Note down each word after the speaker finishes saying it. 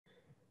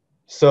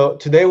So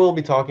today we'll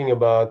be talking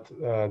about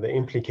the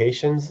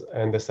implications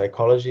and the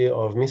psychology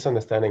of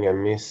misunderstanding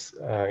and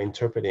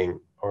misinterpreting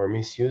or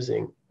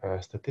misusing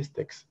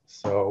statistics.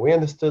 So we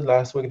understood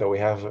last week that we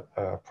have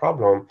a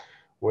problem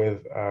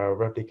with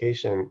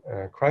replication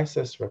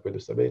crisis,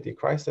 reproducibility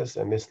crisis,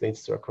 and this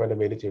leads to a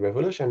credibility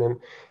revolution. And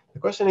the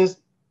question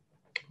is,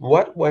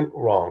 what went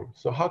wrong?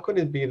 So how could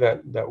it be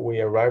that we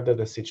arrived at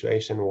a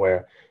situation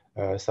where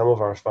some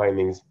of our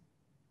findings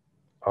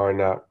are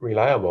not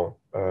reliable?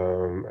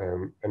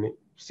 And it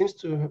seems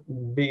to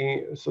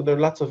be, so there are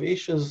lots of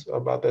issues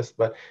about this,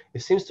 but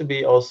it seems to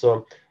be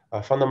also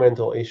a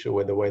fundamental issue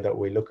with the way that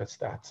we look at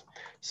stats.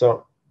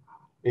 So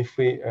if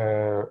we,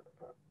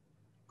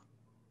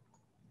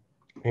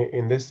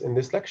 in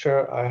this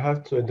lecture, I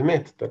have to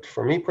admit that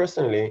for me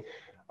personally,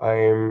 I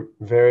am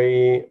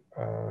very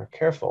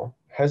careful,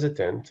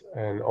 hesitant,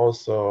 and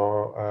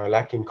also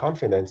lacking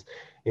confidence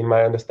in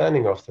my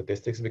understanding of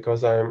statistics,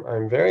 because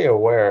I'm very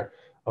aware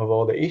of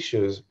all the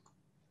issues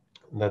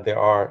that there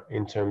are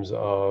in terms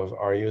of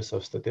our use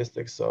of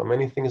statistics. So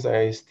many things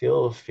I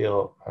still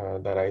feel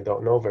that I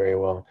don't know very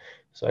well.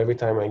 So every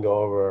time I go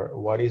over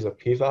what is a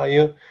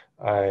p-value,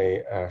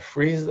 I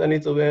freeze a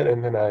little bit,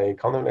 and then I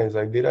contemplate,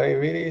 like, did I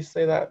really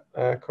say that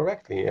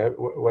correctly?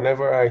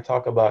 Whenever I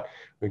talk about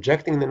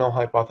rejecting the null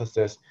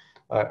hypothesis,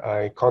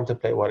 I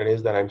contemplate what it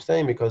is that I'm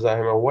saying, because I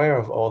am aware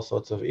of all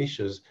sorts of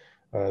issues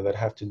that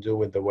have to do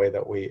with the way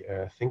that we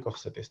think of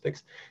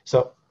statistics.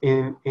 So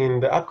in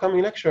the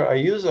upcoming lecture, I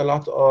use a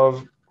lot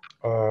of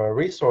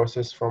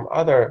resources from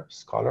other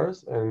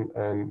scholars,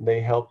 and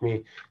they help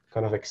me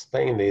kind of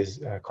explain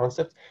these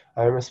concepts.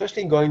 I'm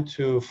especially going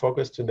to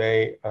focus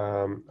today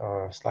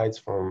slides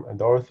from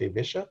Dorothy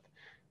Bishop,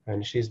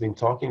 and she's been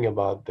talking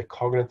about the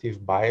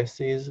cognitive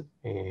biases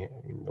in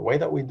the way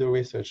that we do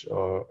research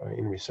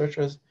in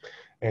researchers,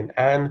 and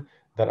Anne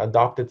that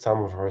adopted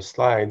some of her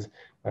slides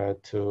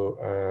to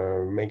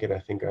make it, I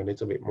think, a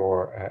little bit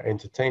more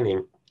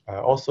entertaining.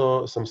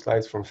 Also, some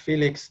slides from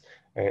Felix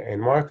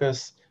and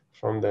Marcus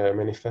from the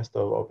Manifesto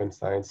of Open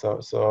Science.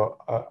 So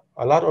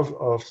a lot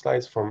of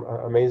slides from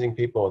amazing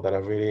people that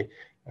have really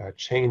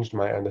changed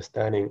my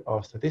understanding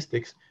of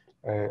statistics.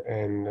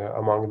 And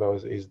among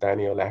those is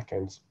Daniel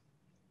Lakens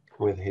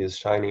with his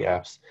Shiny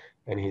apps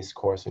and his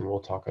course, and we'll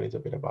talk a little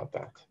bit about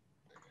that.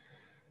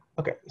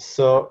 Okay,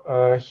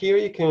 so here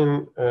you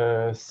can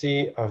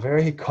see a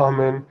very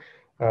common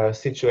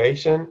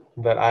situation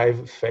that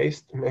I've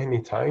faced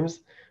many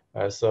times.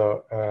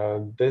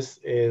 This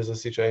is a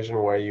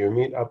situation where you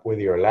meet up with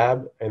your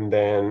lab, and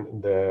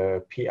then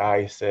the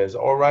PI says,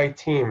 all right,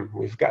 team,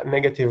 we've got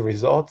negative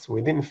results.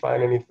 We didn't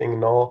find anything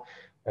null,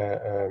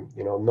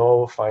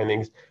 no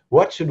findings.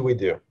 What should we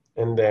do?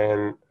 And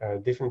then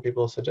different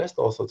people suggest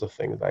all sorts of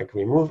things, like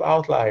remove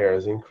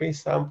outliers,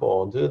 increase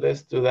sample, do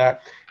this, do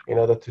that, in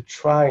order to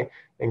try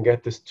and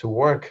get this to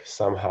work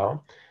somehow.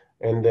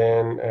 And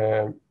then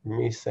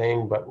me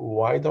saying, but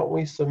why don't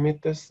we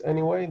submit this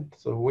anyway?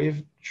 So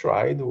we've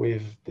tried,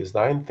 we've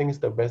designed things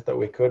the best that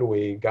we could,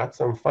 we got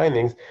some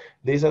findings.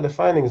 These are the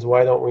findings,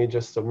 why don't we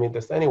just submit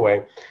this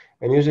anyway?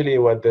 And usually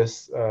what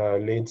this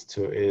leads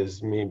to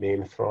is me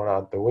being thrown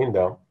out the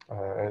window.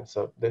 And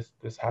so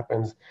this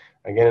happens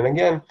again and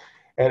again.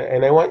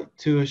 And I want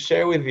to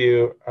share with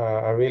you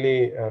a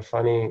really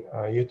funny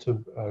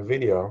YouTube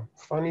video,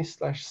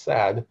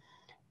 funny/sad.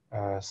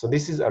 So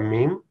this is a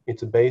meme.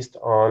 It's based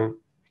on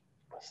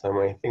some,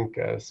 I think,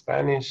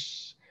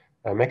 Spanish,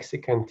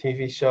 Mexican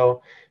TV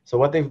show. So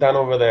what they've done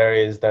over there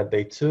is that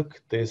they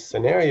took this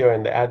scenario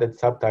and they added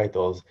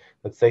subtitles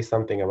that say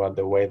something about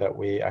the way that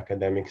we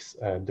academics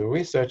do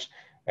research.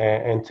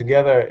 And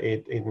together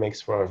it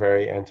makes for a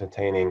very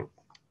entertaining,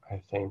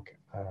 I think,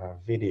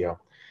 video.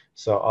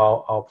 So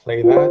I'll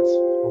play that.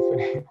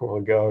 Hopefully it will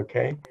go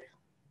okay.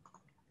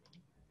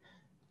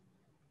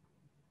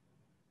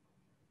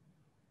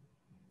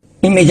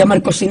 Y me llama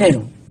el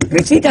cocinero.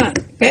 Risita,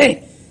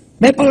 ¿qué?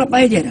 Ve por la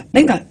paellera,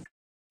 venga.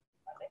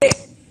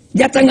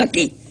 Ya están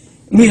aquí.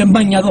 Mira, el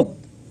bañador,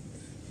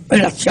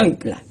 en las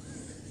chanclas.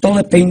 Todo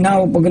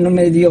despeinado porque no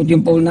me dio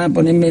tiempo nada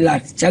ponerme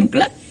las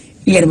chanclas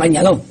y el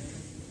bañador.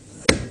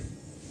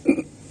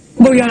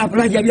 Voy a la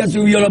playa, había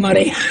subido la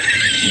marea.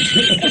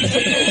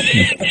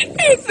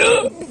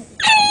 Eso.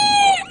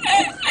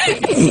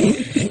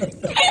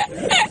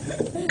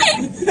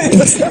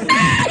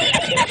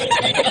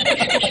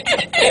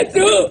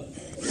 Eso.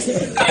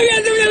 Había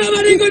subido la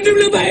marea y encontré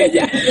una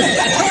paella.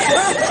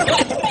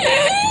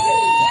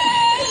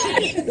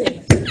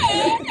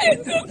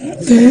 Eso.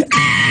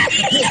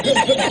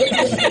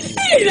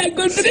 Y la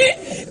encontré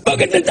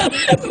porque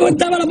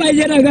estaba la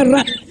paellera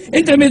agarrada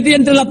metida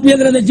entre las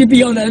piedras de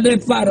Chipiona,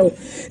 del faro.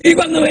 Y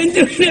cuando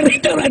entro en el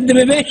restaurante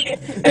me ve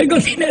el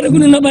cocinero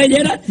con una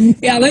paellera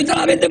y a ver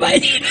solamente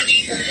paellera.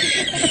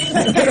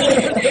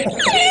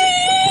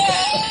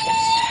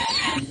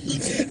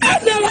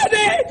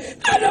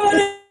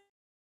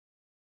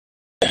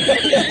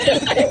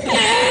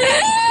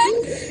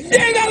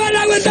 Llegaba el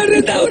agua hasta el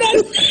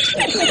restaurante,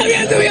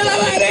 había subido la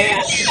marea.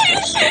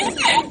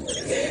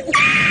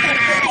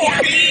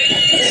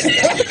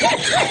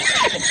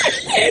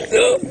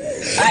 Eso,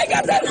 ¡Ay, qué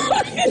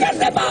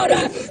hacemos ahora!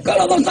 Con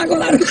los dos sacos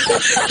de arroz.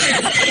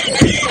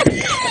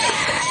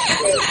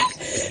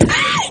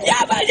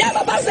 ¡Ay,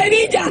 llama para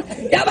Sevilla!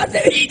 ¡Llama a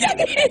Sevilla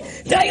que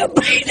traigo un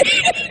país!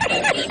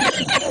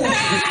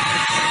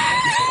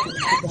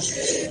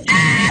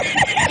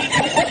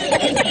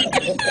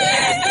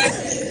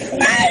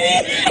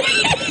 ¡Ay!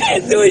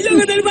 Tú y yo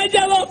con el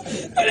bañador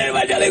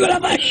y con la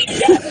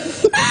paella.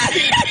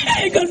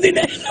 ¡Ay,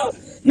 cocinero!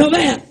 No,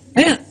 vea,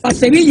 para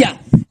Sevilla.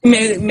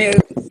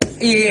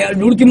 Y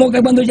el último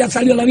que cuando ya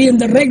salió la bien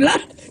de regla,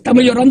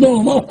 estamos llorando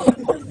como...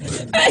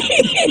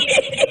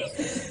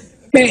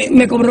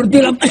 me cobró el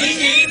tío la...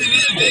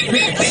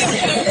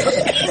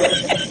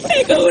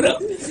 me cobró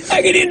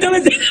a 500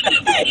 veces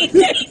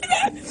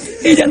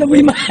y ya no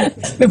fui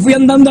más. Me fui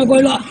andando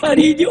con los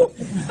amarillos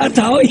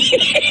hasta hoy.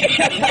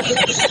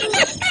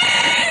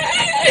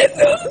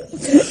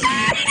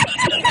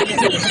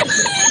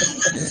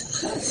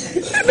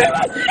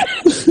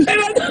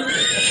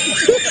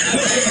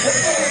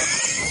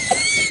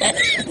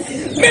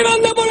 Me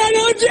mandó por la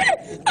noche,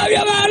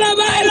 había bajado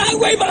más el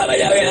agua y por la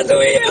mañana había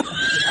subido.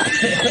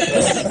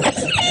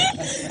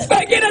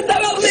 Cualquiera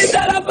estaba donde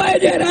la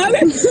paellera, a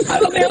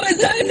lo mejor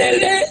está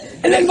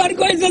en el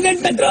barco ese del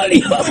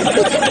petróleo.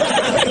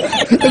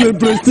 En el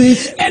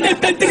Prestige. En el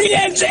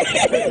petrillense.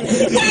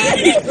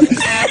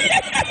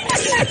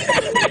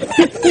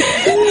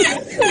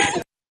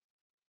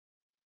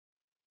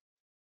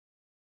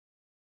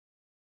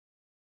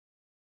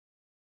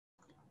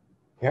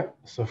 Yeah,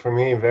 so for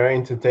me, very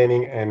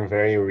entertaining and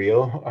very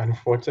real,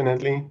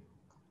 unfortunately.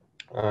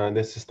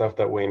 This is stuff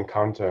that we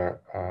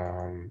encounter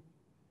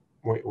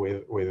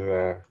with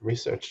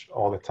research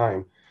all the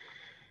time.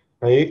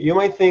 Now, you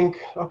might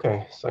think,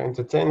 okay, so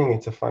entertaining,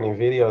 it's a funny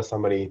video,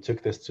 somebody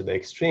took this to the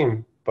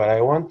extreme, but I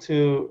want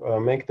to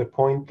make the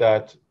point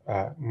that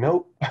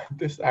no,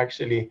 this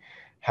actually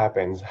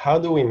happens. How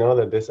do we know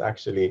that this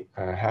actually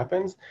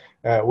happens?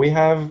 We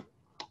have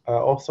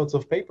all sorts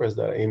of papers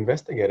that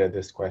investigated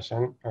this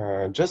question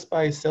just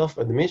by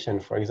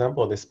self-admission. For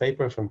example, this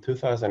paper from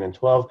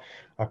 2012,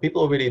 are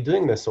people really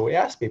doing this? So we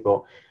asked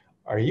people,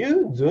 are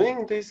you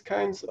doing these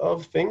kinds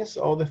of things,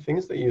 all the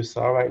things that you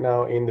saw right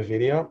now in the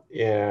video?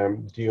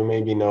 Do you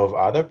maybe know of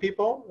other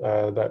people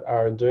that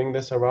are doing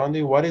this around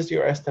you? What is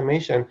your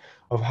estimation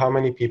of how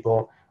many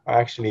people are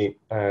actually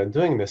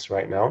doing this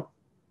right now?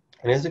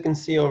 And as you can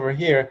see over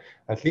here,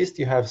 at least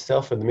you have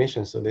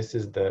self-admission. So this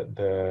is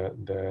the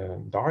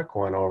dark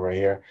one over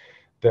here.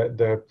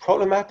 The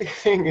problematic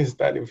thing is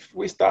that if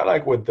we start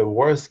like with the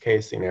worst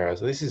case scenario,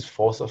 so this is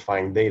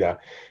falsifying data,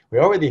 we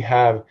already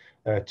have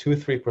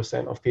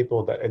 2-3% of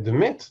people that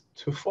admit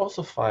to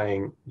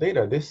falsifying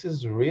data. This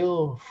is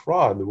real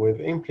fraud with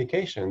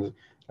implications.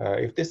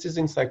 If this is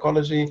in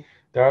psychology,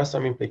 there are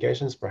some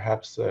implications,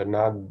 perhaps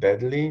not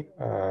deadly,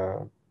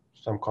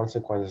 some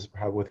consequences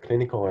perhaps with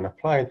clinical and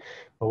applied.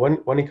 But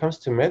when it comes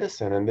to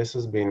medicine, and this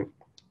has been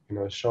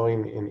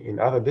showing in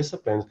other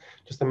disciplines,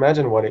 just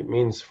imagine what it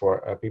means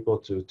for people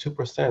to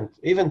 2%,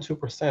 even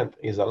 2%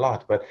 is a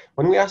lot. But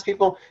when we ask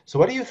people, so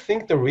what do you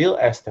think the real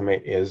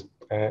estimate is?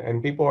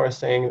 And people are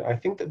saying, I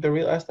think that the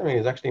real estimate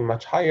is actually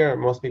much higher.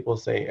 Most people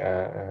say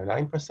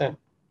 9%,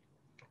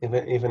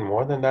 even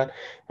more than that.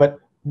 But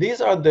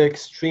these are the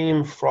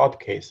extreme fraud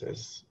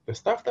cases. The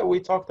stuff that we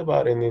talked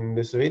about in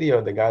this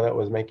video, the guy that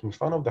was making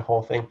fun of the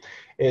whole thing,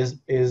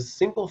 is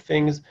simple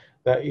things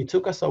that it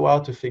took us a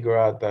while to figure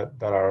out that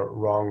are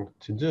wrong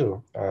to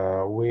do.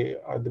 We,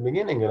 at the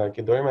beginning,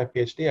 like during my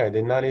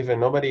PhD,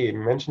 nobody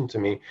mentioned to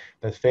me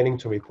that failing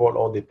to report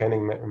all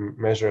depending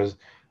measures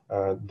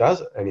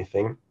does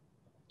anything.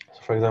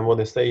 So for example,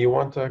 they say you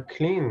want a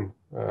clean,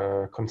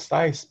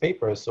 concise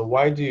paper, so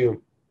why do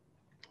you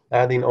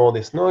add in all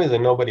this noise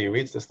and nobody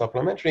reads the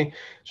supplementary?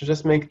 So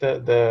just make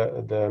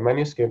the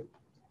manuscript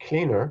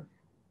cleaner.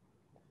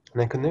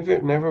 And I could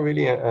never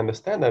really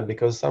understand that,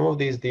 because some of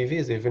these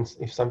DVs, even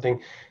if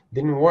something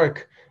didn't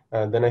work,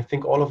 then I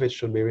think all of it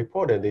should be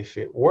reported. If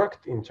it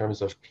worked in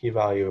terms of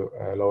p-value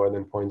lower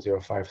than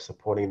 0.05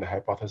 supporting the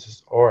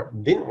hypothesis, or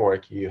didn't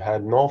work, you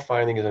had no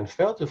findings and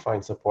failed to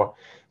find support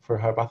for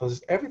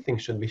hypothesis, everything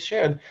should be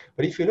shared.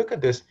 But if you look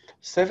at this,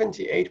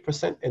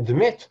 78%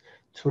 admit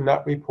to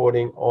not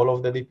reporting all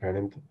of the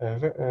dependent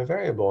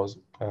variables.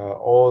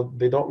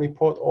 They don't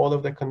report all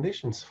of the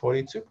conditions,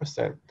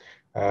 42%.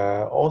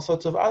 All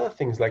sorts of other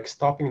things like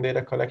stopping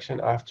data collection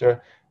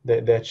after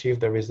they achieve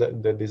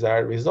the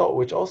desired result,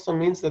 which also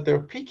means that they're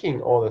peaking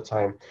all the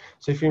time.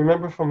 So if you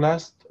remember from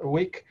last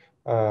week,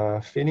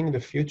 feeling the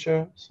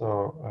future,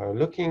 so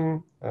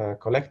looking,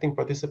 collecting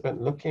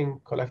participant, looking,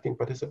 collecting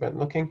participant,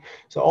 looking.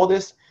 So all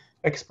this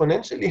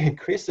exponentially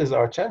increases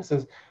our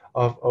chances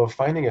of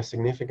finding a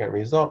significant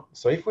result.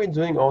 So if we're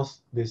doing all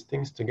these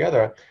things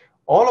together,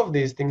 all of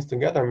these things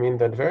together mean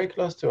that very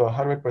close to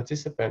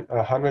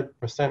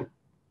 100%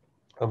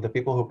 of the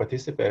people who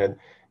participated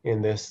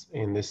in this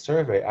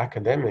survey,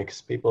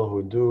 academics, people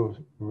who do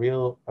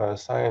real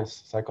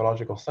science,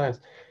 psychological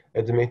science,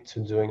 admit to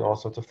doing all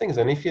sorts of things.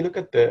 And if you look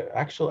at the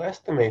actual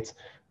estimates,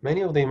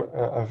 many of them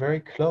are very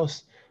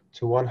close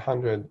to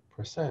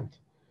 100%.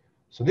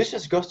 So this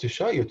just goes to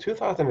show you,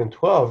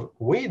 2012,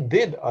 we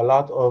did a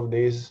lot of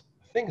these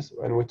things,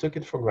 and we took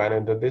it for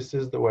granted that this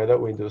is the way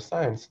that we do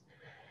science.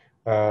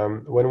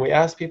 When we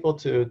ask people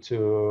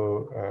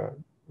to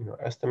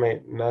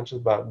estimate not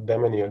just about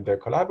them and their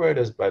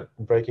collaborators, but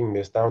breaking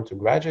this down to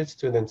graduate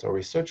students or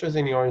researchers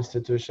in your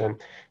institution,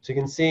 so you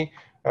can see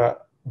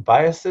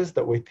biases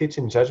that we teach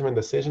in judgment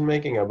decision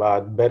making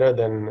about better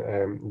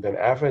than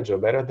average or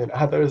better than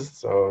others.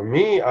 So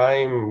me,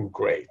 I'm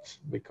great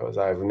because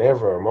I've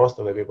never. Most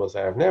of the people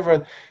say I've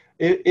never.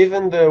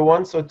 Even the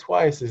once or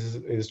twice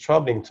is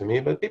troubling to me.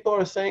 But people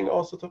are saying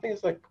all sorts of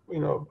things like,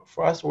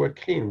 for us we're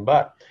clean,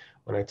 but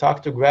when I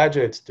talk to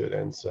graduate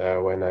students,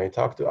 when I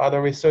talk to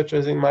other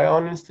researchers in my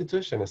own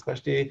institution,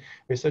 especially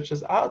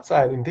researchers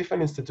outside in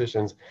different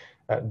institutions,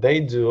 they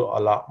do a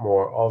lot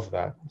more of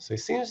that. So it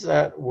seems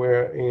that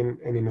we're in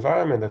an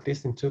environment, at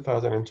least in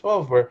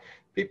 2012, where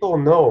people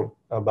know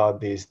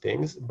about these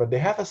things, but they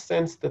have a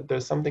sense that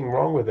there's something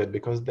wrong with it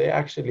because they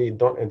actually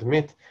don't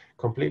admit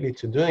completely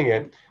to doing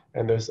it.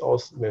 And there's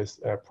also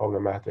this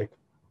problematic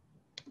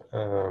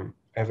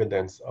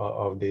evidence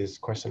of these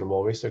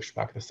questionable research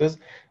practices.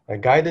 A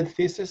guided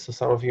thesis, so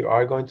some of you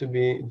are going to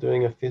be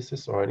doing a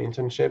thesis or an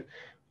internship.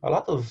 A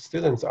lot of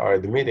students are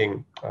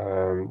admitting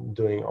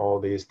doing all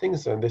these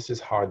things, and this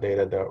is hard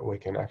data that we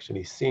can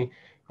actually see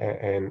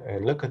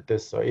and look at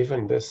this. So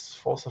even this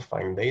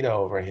falsifying data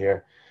over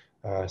here,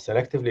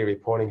 selectively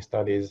reporting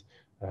studies,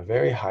 a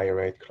very high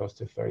rate, close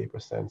to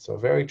 30%. So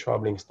very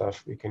troubling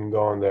stuff. You can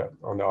go on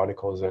the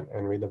articles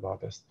and read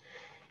about this.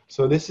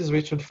 So this is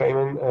Richard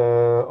Feynman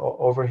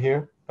over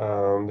here.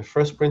 The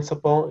first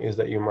principle is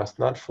that you must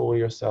not fool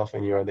yourself,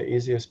 and you are the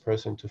easiest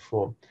person to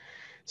fool.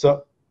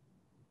 So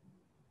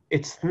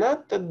it's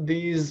not that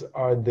these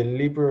are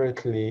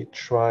deliberately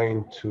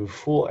trying to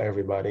fool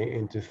everybody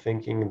into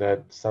thinking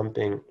that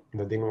something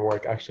that didn't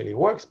work actually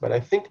works, but I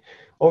think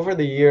over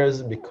the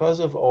years, because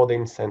of all the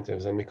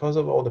incentives and because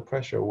of all the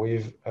pressure,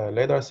 we've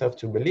led ourselves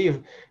to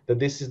believe that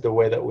this is the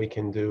way that we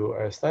can do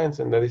science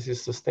and that this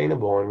is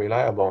sustainable and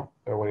reliable,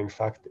 when in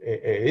fact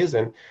it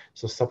isn't.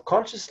 So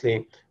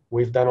subconsciously,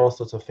 we've done all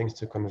sorts of things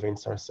to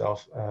convince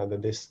ourselves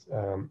that this,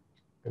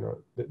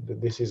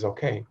 that this is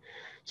okay.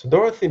 So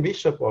Dorothy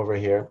Bishop over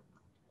here,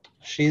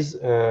 she's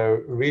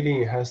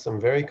really has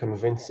some very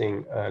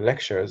convincing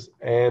lectures,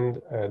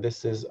 and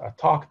this is a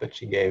talk that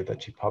she gave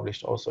that she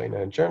published also in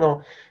a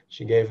journal.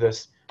 She gave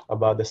this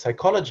about the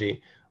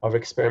psychology of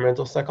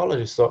experimental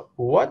psychology. So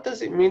what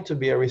does it mean to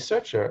be a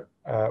researcher?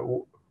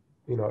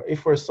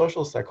 If we're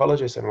social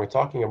psychologists and we're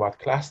talking about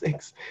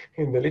classics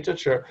in the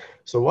literature,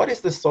 so what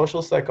is the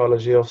social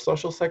psychology of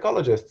social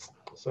psychologists?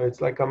 So it's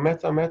like a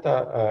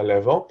meta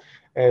level.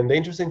 And the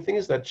interesting thing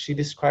is that she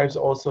describes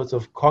all sorts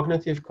of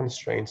cognitive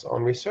constraints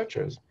on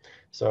researchers.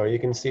 So you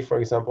can see, for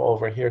example,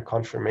 over here,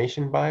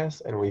 confirmation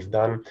bias, and we've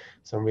done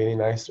some really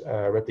nice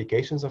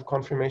replications of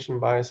confirmation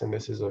bias, and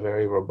this is a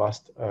very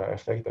robust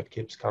effect that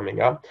keeps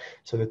coming up.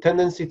 So the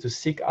tendency to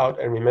seek out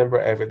and remember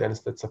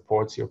evidence that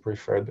supports your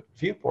preferred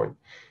viewpoint.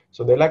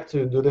 So they like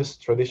to do this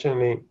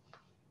traditionally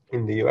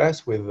in the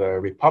US with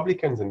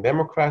Republicans and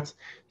Democrats.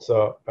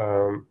 So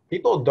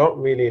people don't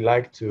really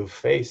like to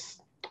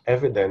face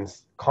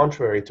evidence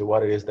contrary to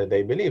what it is that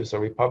they believe. So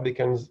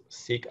Republicans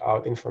seek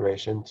out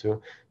information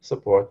to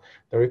support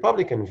the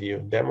Republican view.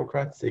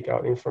 Democrats seek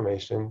out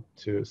information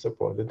to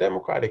support the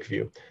Democratic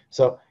view.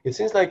 So it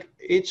seems like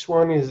each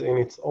one is in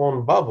its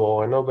own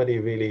bubble and nobody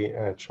really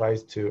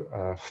tries to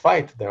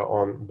fight their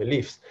own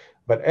beliefs.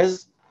 But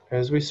as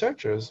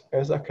researchers,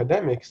 as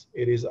academics,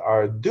 it is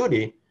our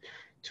duty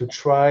to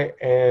try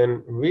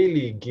and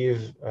really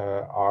give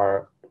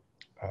our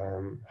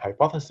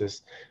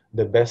hypothesis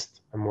the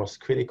best and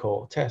most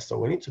critical test. So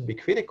we need to be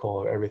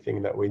critical of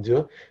everything that we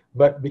do,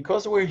 but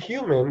because we're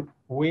human,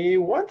 we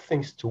want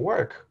things to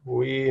work.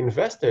 We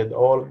invested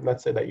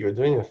let's say that you're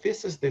doing a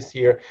thesis this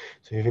year,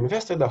 so you've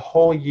invested a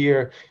whole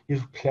year,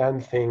 you've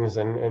planned things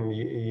and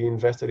you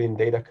invested in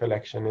data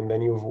collection, and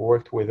then you've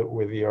worked with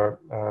your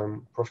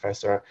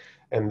professor,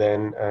 and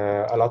then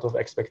a lot of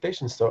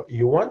expectations. So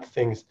you want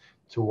things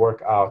to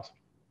work out.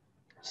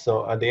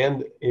 So at the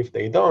end, if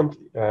they don't,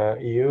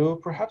 you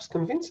perhaps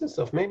convince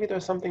yourself, maybe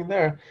there's something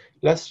there.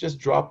 Let's just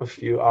drop a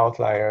few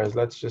outliers.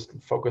 Let's just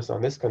focus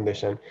on this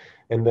condition,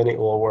 and then it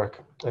will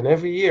work. And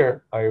every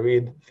year I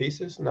read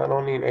thesis, not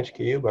only in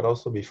HKU, but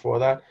also before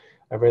that,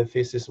 I read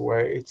thesis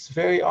where it's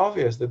very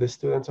obvious that the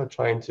students are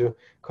trying to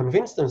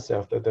convince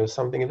themselves that there's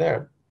something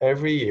there.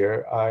 Every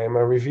year I am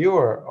a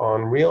reviewer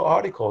on real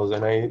articles,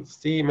 and I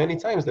see many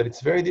times that it's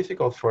very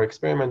difficult for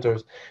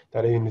experimenters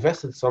that have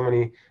invested so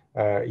many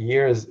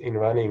years in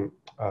running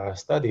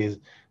studies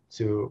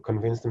to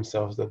convince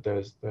themselves that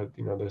there's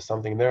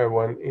something there,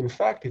 when in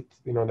fact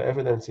the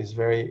evidence is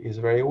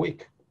very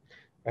weak.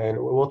 And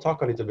we'll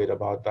talk a little bit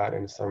about that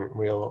and some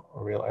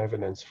real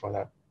evidence for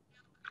that.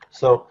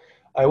 So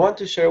I want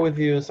to share with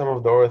you some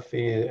of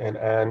Dorothy and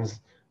Anne's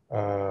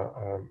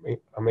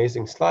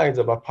amazing slides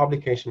about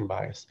publication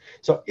bias.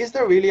 So is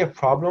there really a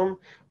problem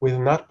with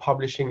not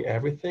publishing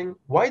everything?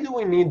 Why do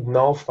we need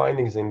null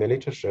findings in the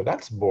literature?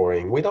 That's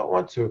boring. We don't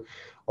want to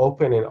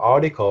open an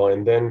article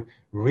and then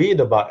read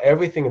about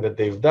everything that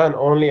they've done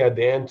only at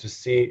the end to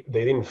see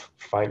they didn't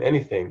find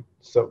anything.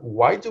 So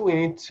why do we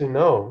need to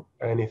know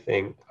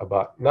anything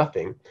about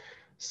nothing?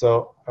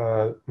 So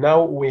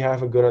now we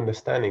have a good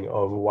understanding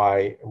of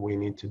why we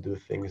need to do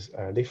things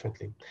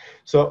differently.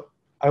 So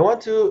I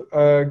want to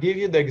give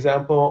you the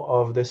example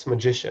of this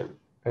magician.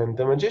 And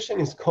the magician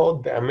is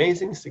called the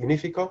Amazing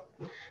Significo.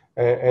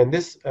 And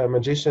this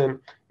magician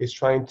is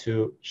trying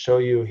to show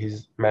you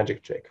his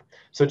magic trick.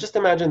 So just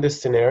imagine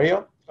this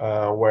scenario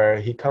where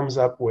he comes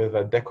up with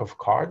a deck of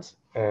cards,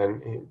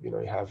 and you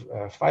have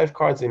 5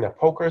 cards in a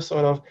poker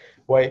sort of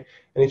way,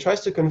 and he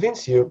tries to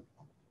convince you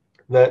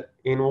that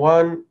in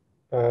one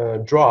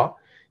draw,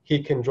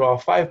 he can draw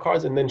 5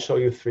 cards and then show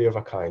you 3 of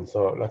a kind.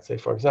 So let's say,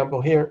 for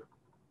example, here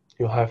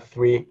you have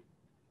three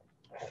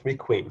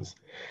queens.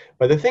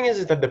 But the thing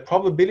is that the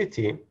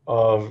probability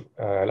of,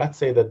 let's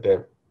say that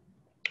the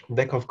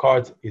deck of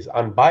cards is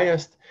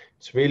unbiased.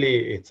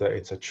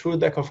 It's a true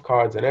deck of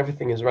cards, and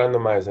everything is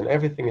randomized and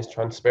everything is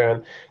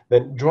transparent.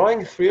 Then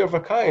drawing 3 of a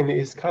kind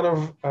is kind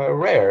of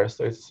rare.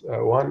 So it's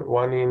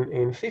one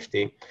in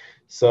 50.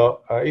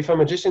 So if a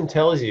magician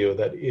tells you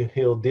that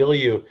he'll deal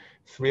you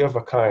 3 of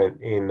a kind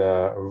in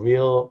a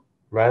real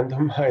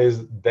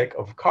randomized deck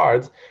of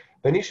cards,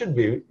 then you should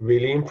be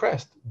really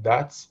impressed.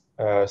 That's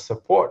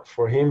support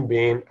for him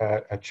being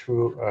a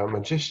true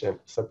magician,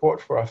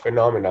 support for a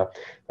phenomena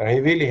that he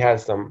really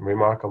has some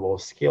remarkable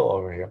skill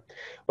over here.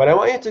 But I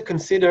want you to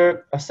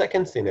consider a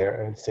second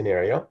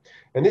scenario,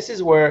 and this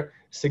is where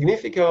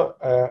Significo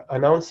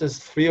announces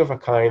 3 of a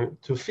kind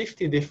to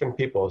 50 different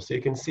people. So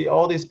you can see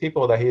all these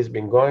people that he's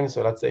been going.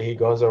 So let's say he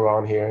goes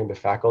around here in the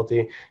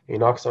faculty, he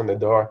knocks on the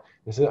door,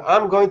 he says,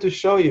 I'm going to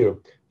show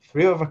you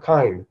 3 of a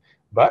kind.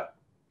 But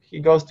he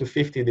goes to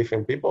 50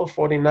 different people,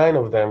 49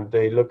 of them,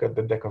 they look at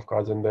the deck of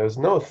cards and there's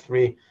no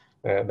 3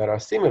 that are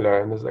similar.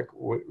 And it's like,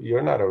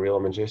 you're not a real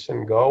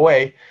magician, go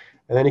away.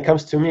 And then he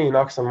comes to me, he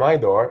knocks on my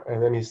door,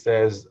 and then he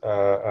says,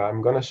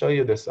 I'm going to show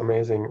you this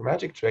amazing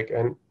magic trick.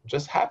 And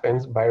just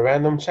happens by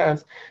random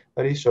chance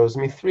that he shows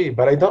me 3.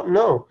 But I don't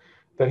know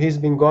that he's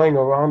been going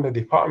around the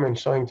department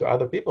showing to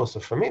other people. So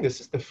for me, this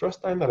is the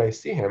first time that I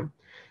see him.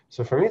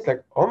 So for me, it's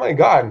like, oh my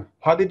God,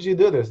 how did you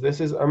do this?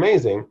 This is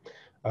amazing.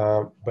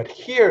 But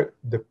here,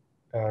 the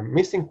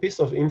missing piece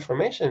of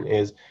information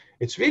is,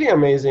 it's really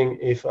amazing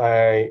if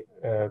I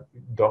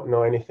don't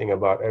know anything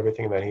about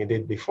everything that he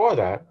did before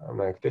that. I'm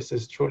like, this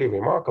is truly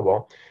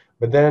remarkable.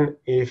 But then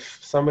if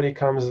somebody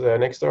comes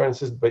next door and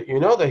says, but you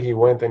know that he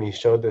went and he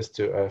showed this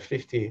to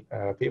 50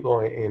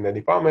 people in the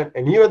department,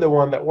 and you're the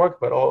one that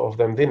worked, but all of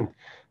them didn't.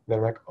 Then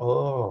I'm like,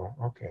 oh,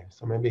 okay.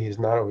 So maybe he's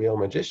not a real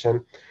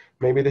magician.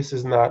 Maybe this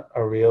is not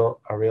a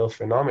real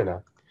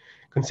phenomena.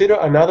 Consider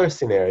another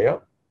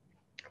scenario.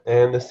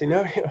 And the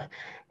scenario,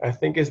 I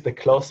think, is the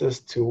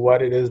closest to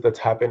what it is that's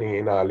happening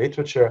in our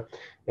literature,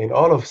 in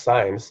all of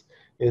science,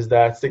 is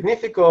that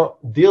Significo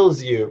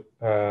deals you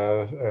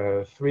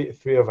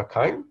 3 of a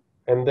kind,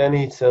 and then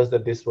he says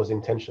that this was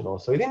intentional.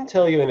 So he didn't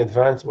tell you in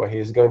advance what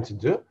he's going to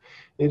do.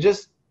 He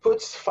just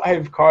puts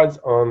 5 cards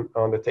on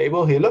the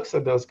table. He looks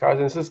at those cards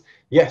and says,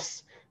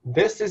 yes,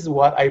 this is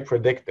what I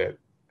predicted.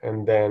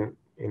 And then,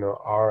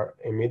 our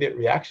immediate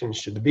reaction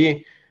should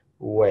be,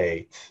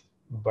 wait,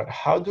 but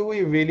how do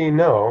we really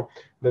know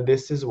that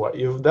this is what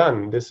you've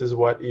done? This is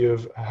what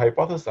you've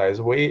hypothesized.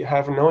 We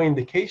have no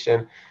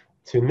indication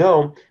to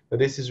know that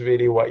this is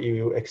really what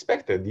you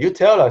expected. You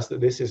tell us that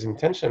this is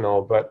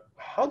intentional, but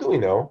how do we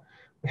know?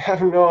 We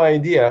have no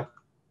idea.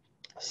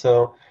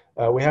 So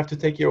we have to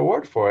take your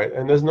word for it.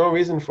 And there's no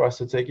reason for us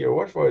to take your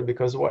word for it,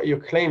 because what you're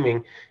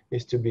claiming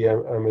is to be a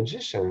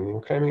magician.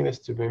 You're claiming this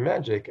to be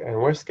magic, and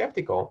we're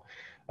skeptical.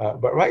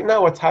 But right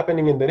now, what's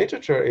happening in the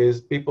literature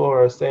is people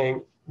are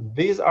saying,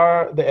 these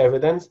are the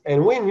evidence,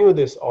 and we knew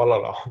this all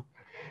along.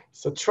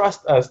 So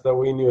trust us that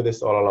we knew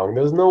this all along.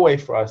 There's no way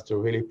for us to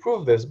really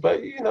prove this,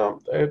 but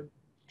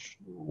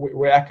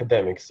we're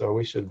academics, so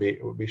we should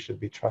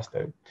be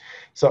trusted.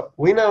 So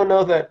we now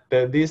know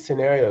that these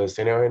scenarios,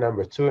 scenario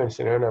number 2 and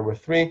scenario number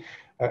 3,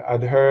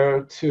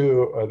 adhere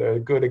to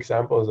the good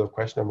examples of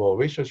questionable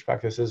research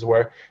practices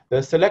where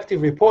there's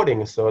selective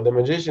reporting. So the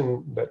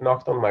magician that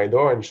knocked on my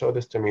door and showed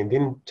this to me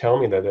didn't tell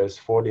me that there's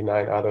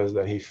 49 others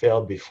that he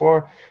failed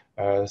before.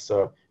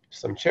 So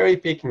some cherry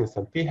picking,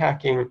 some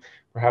p-hacking,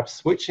 perhaps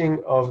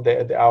switching of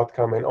the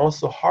outcome, and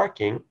also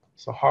harking.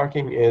 So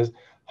harking is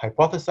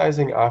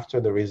hypothesizing after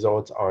the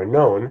results are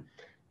known.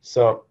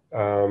 So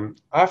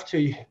after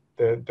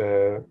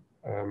the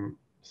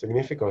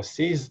Significo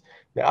sees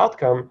the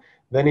outcome,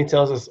 then he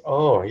tells us,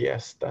 oh,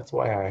 yes, that's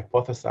why I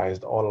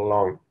hypothesized all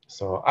along.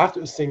 So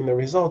after seeing the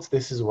results,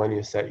 this is when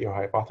you set your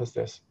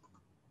hypothesis.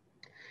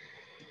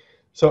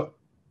 So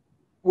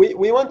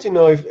we want to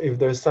know if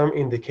there's some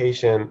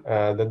indication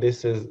that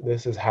this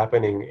is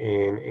happening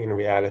in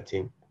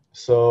reality.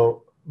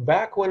 So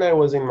back when I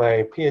was in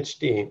my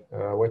PhD,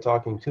 we're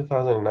talking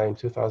 2009,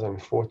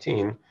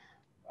 2014,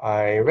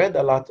 I read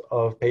a lot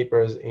of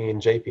papers in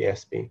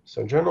JPSP,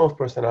 so Journal of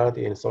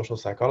Personality and Social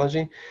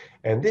Psychology.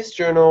 And this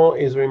journal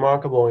is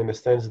remarkable in the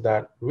sense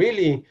that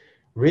really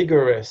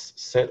rigorous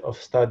set of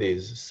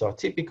studies. So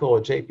typical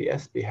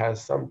JPSP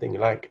has something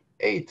like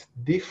 8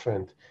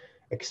 different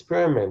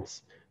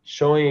experiments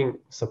showing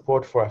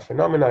support for a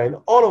phenomena, and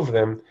all of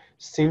them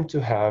seem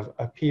to have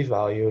a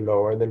p-value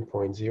lower than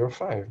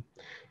 0.05.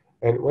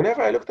 And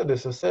whenever I looked at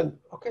this, I said,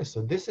 okay,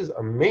 so this is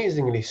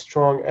amazingly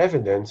strong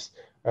evidence.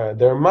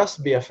 There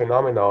must be a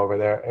phenomena over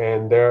there,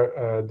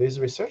 and these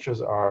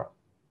researchers are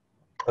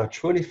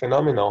truly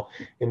phenomenal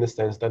in the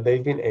sense that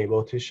they've been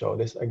able to show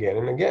this again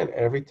and again,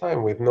 every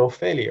time with no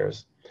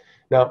failures.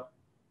 Now,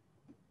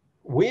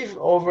 we've,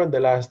 over the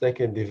last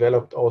decade,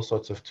 developed all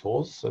sorts of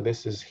tools. So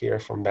this is here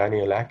from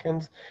Daniel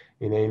Lakens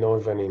in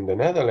Eindhoven in the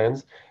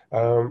Netherlands.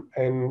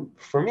 And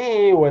for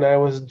me, when I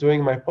was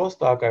doing my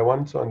postdoc, I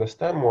wanted to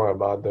understand more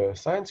about the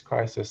science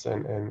crisis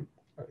and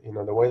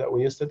the way that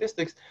we use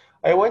statistics.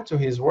 I went to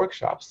his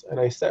workshops and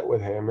I sat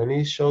with him, and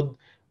he showed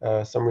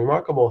some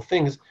remarkable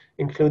things,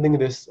 including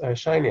this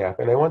Shiny app.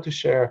 And I want to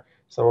share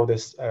some of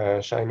this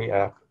Shiny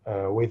app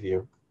with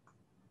you.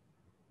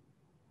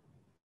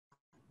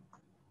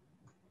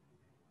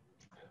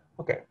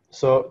 Okay,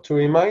 so to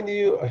remind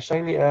you, a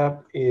Shiny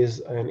app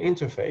is an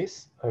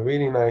interface, a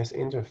really nice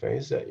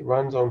interface that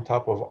runs on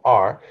top of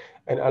R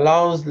and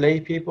allows lay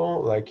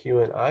people like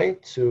you and I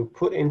to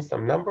put in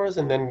some numbers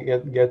and then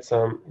get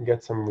some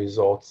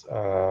results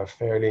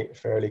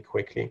fairly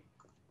quickly.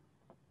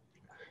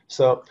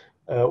 So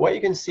what you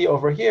can see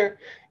over here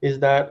is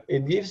that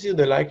it gives you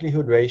the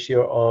likelihood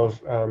ratio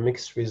of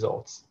mixed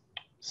results.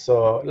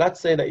 So let's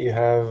say that you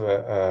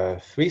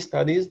have 3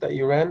 studies that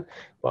you ran,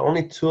 but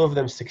only 2 of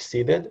them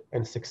succeeded,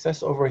 and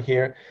success over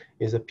here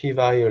is a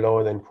p-value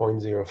lower than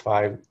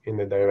 0.05 in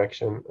the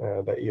direction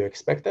that you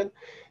expected.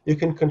 You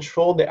can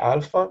control the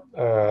alpha,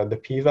 the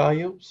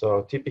p-value.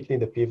 So typically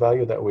the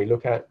p-value that we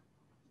look at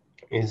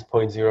is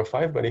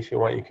 0.05, but if you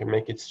want, you can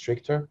make it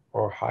stricter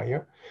or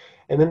higher.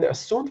 And then the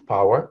assumed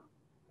power,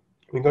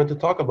 we're going to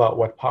talk about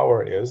what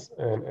power is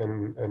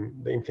and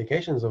the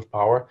implications of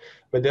power,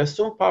 but the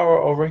assumed power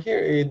over here,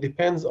 it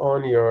depends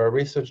on your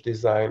research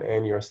design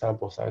and your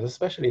sample size,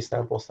 especially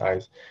sample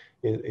size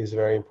is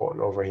very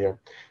important over here.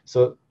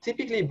 So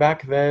typically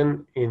back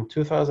then in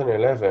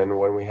 2011,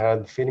 when we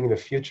had Feeding the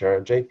Future,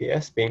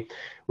 JPSP,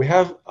 we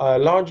have a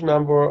large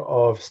number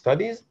of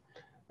studies,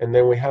 and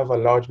then we have a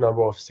large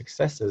number of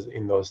successes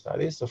in those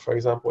studies. So for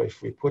example,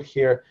 if we put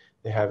here,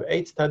 they have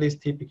 8 studies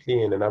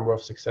typically, and the number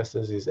of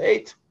successes is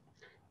 8.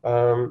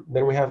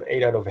 Then we have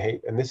 8 out of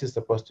 8, and this is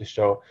supposed to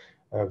show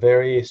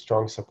very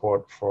strong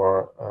support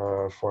for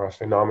a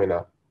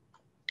phenomena.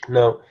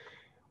 Now,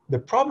 the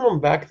problem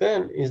back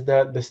then is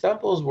that the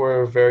samples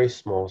were very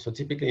small. So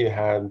typically you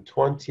had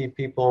 20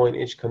 people in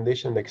each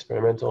condition, the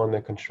experimental and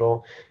the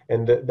control,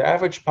 and the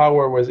average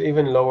power was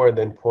even lower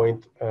than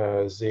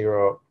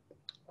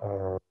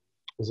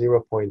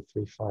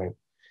 0.35.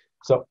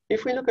 So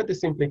if we look at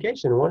this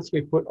implication, once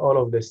we put all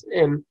of this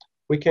in,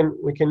 we can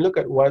look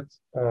at what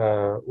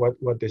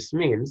this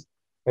means.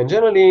 And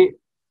generally,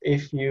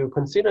 if you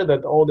consider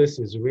that all this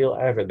is real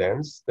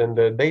evidence, then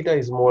the data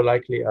is more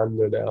likely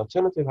under the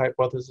alternative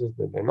hypothesis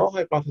than the null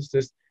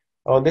hypothesis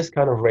on this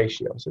kind of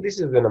ratio. So this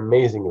is an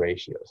amazing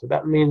ratio. So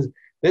that means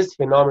this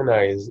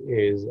phenomena is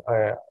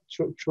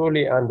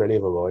truly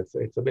unbelievable.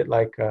 It's a bit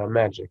like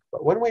magic.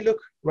 But when we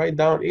look right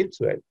down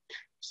into it,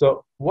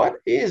 so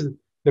what is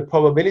the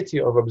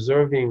probability of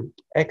observing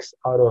X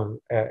out of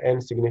n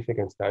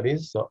significant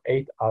studies, so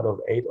 8 out of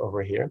 8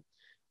 over here,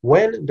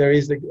 when there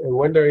is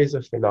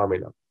a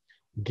phenomenon,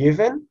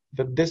 given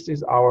that this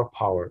is our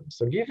power.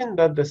 So given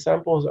that the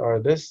samples are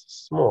this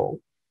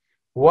small,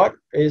 what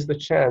is the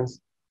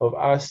chance of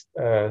us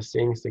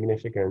seeing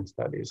significant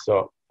studies?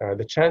 So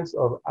the chance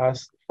of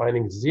us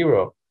finding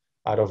 0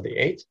 out of the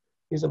 8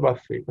 is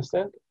about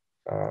 3%.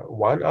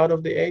 1 out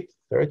of the 8,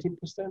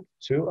 13%,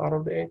 2 out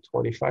of the 8,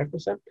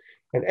 25%.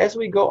 And as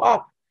we go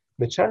up,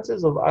 the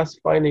chances of us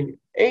finding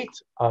 8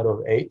 out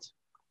of 8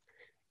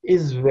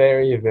 is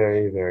very,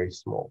 very, very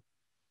small.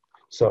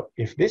 So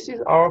if this is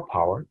our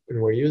power,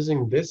 and we're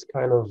using this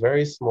kind of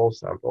very small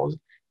samples,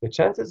 the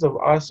chances of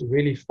us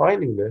really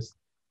finding this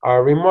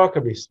are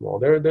remarkably small.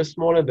 They're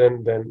smaller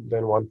than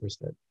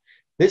 1%.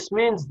 This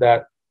means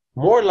that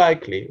more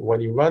likely,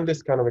 when you run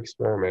this kind of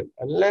experiment,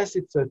 unless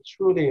it's a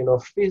truly,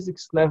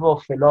 physics level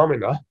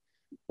phenomena,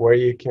 where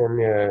you can,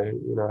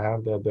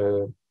 have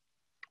the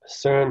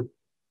CERN,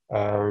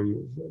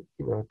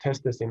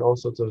 test this in all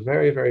sorts of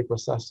very, very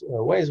precise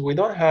ways, we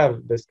don't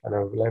have this kind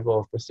of level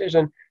of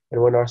precision.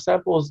 And when our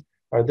samples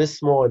are this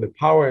small and the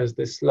power is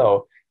this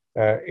low,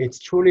 it's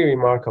truly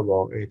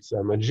remarkable. It's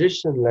a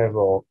magician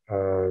level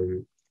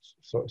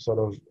sort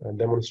of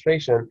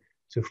demonstration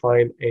to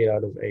find 8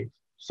 out of 8.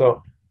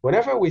 So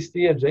whenever we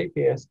see a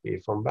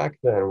JPSP from back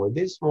then with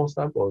these small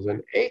samples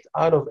and 8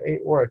 out of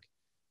 8 work,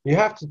 you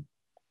have to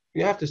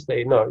you have to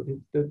say, no,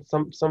 there's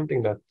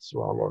something that's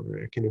wrong over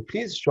here. Can you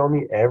please show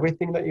me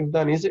everything that you've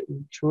done? Is it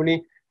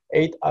truly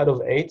 8 out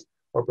of 8?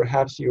 Or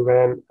perhaps you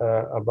ran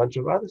a bunch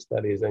of other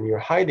studies and you're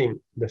hiding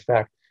the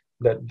fact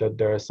that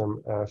there are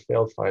some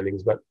failed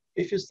findings. But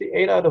if you see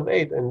 8 out of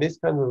 8 and this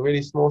kind of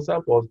really small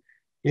samples,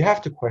 you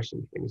have to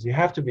question things. You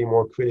have to be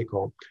more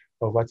critical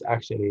of what's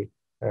actually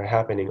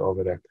happening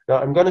over there. Now,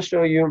 I'm going to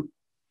show you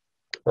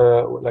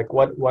like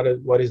what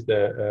is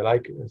the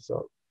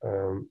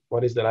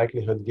what is the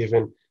likelihood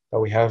given that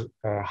we have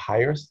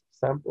higher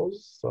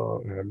samples,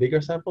 so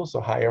bigger samples,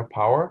 so higher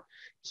power.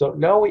 So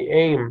now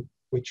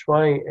we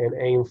try and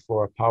aim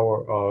for a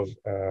power of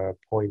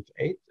 0.8,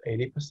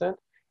 80%. And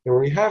when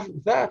we have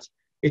that,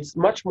 it's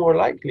much more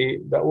likely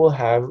that we'll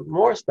have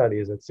more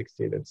studies that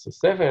succeeded. So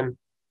 7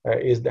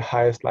 is the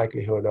highest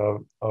likelihood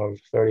of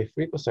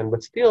 33%,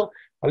 but still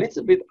a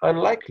little bit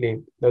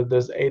unlikely that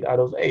there's 8 out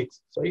of 8.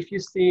 So if you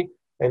see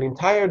an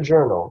entire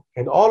journal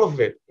and all of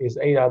it is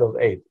 8 out of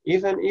 8,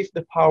 even if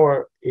the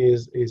power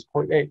is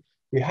 0.8,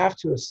 you have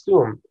to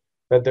assume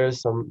that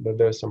there's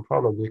some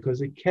problem,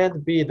 because it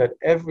can't be that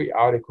every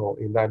article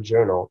in that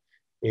journal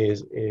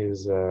is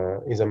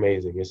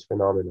amazing, is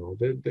phenomenal.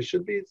 There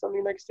should be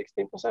something like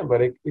 16%,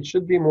 but it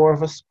should be more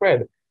of a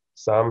spread.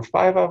 Some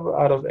 5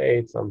 out of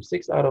 8, some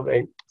 6 out of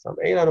 8, some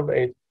 8 out of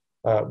 8.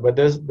 But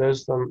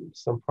there's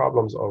some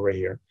problems over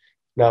here.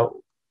 Now,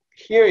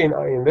 here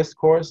in this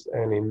course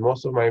and in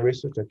most of my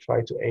research, I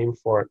try to aim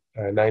for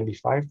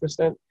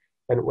 95%.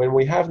 And when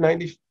we have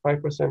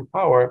 95%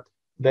 power,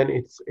 then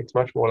it's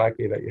much more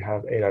likely that you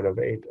have 8 out of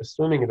 8,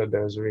 assuming that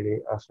there's really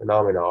a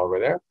phenomena over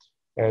there.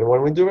 And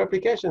when we do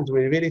replications,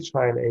 we really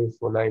try and aim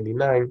for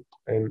 99.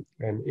 And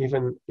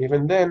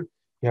even then,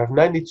 you have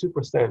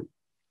 92%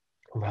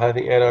 of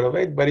having 8 out of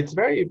 8, but it's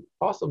very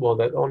possible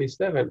that only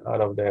 7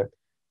 out of the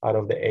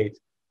 8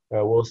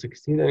 will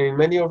succeed. And in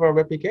many of our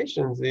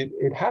replications,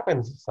 it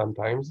happens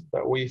sometimes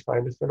that we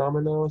find the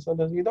phenomena,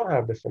 sometimes we don't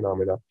have the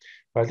phenomena.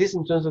 But at least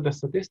in terms of the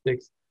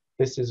statistics,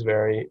 this is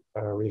very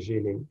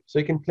revealing. So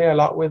you can play a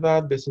lot with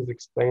that. This is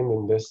explained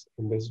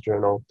in this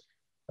journal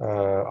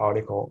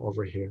article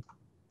over here.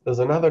 There's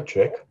another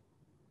trick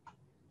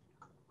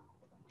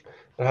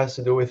that has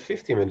to do with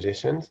 50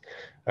 magicians,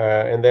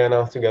 and they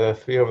announce together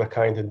 3 of a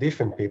kind to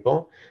different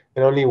people,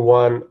 and only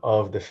 1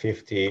 of the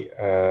 50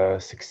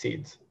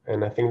 succeeds.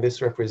 And I think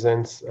this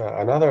represents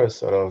another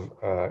sort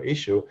of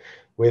issue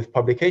with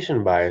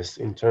publication bias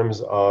in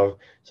terms of,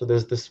 so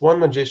there's this one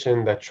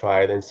magician that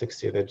tried and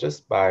succeeded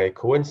just by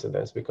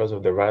coincidence because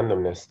of the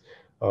randomness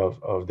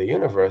of the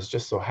universe,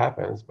 just so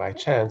happens by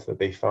chance that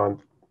they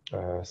found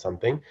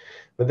something.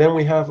 But then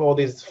we have all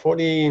these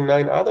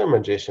 49 other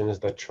magicians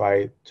that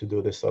try to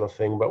do this sort of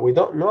thing, but we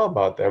don't know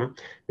about them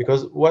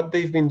because what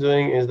they've been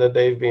doing is that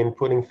they've been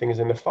putting things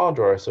in the file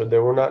drawer, so they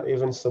were not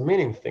even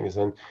submitting things.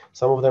 And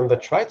some of them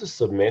that try to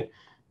submit,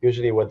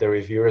 usually what the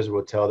reviewers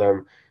will tell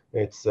them,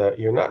 it's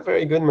you're not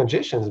very good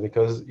magicians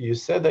because you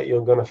said that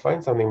you're going to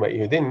find something, but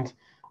you didn't.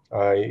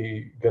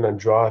 You're going to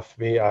draw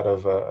 3 out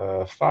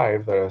of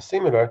 5 that are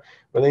similar,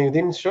 but then you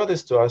didn't show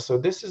this to us, so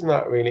this is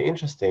not really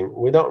interesting.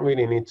 We don't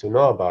really need to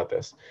know about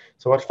this.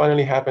 So what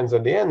finally happens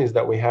at the end is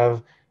that we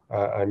have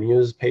a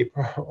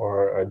newspaper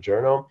or a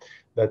journal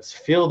that's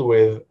filled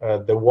with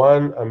the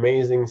one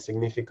amazing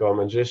Significo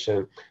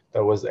magician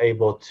that was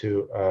able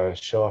to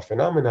show a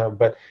phenomena.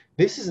 But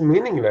this is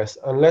meaningless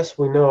unless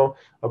we know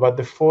about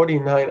the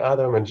 49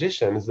 other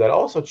magicians that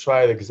also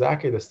tried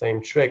exactly the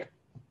same trick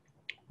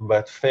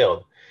but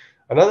failed.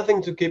 Another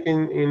thing to keep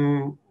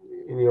in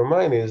your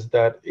mind is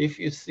that if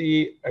you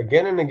see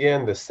again and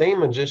again the same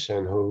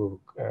magician who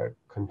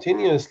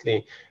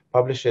continuously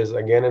publishes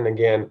again and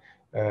again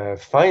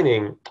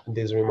finding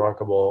these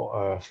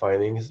remarkable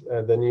findings,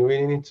 then you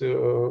really need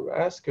to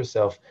ask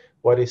yourself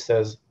what he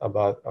says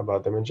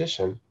about the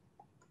magician.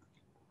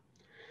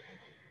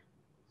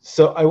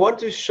 So I want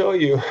to show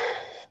you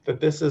that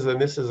this is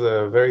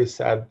a very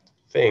sad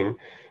thing,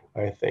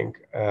 I think,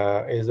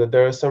 is that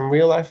there are some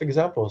real life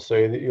examples. So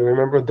you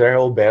remember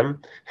Daryl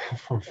Bem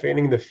from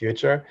Finding the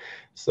Future?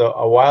 So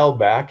a while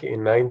back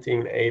in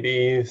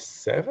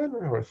 1987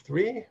 or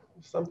 3,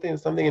 something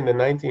in the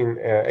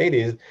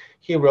 1980s,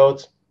 he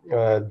wrote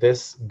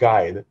this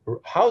guide,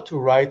 how to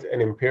write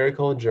an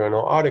empirical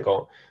journal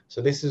article.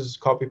 So this is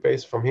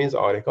copy-paste from his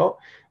article,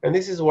 and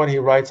this is what he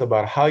writes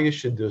about how you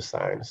should do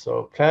science.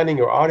 So planning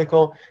your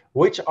article,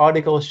 which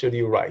article should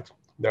you write?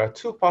 There are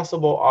 2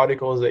 possible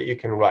articles that you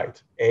can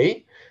write.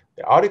 A,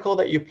 the article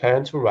that you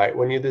plan to write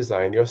when you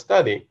design your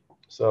study.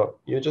 So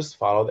you just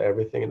followed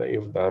everything that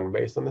you've done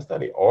based on the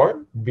study.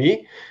 Or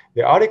B,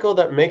 the article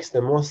that makes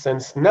the most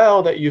sense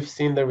now that you've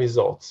seen the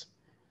results.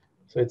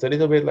 So it's a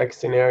little bit like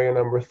scenario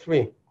number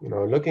 3,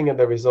 looking at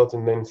the results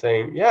and then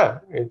saying, yeah,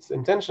 it's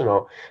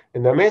intentional.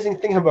 And the amazing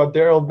thing about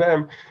Daryl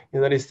Bem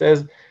is that he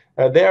says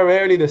they are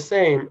rarely the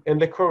same,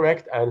 and the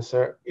correct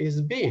answer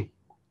is B.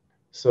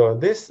 So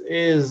this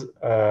is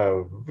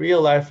a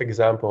real life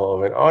example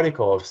of an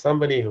article of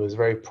somebody who is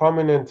very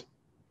prominent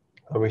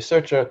a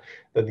researcher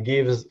that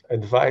gives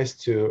advice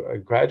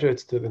to graduate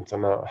students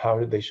on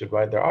how they should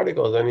write their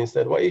articles. And he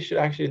said, what you should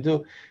actually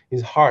do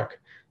is hark.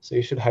 So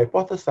you should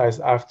hypothesize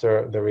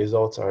after the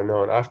results are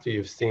known, after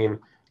you've seen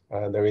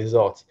the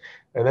results.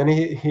 And then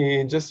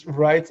he just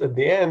writes at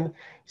the end,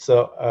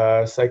 so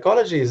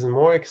psychology is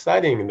more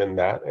exciting than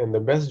that, and the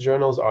best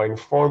journals are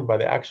informed by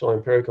the actual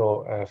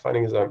empirical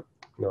findings of,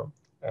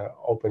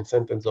 open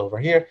sentence over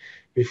here.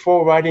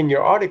 Before writing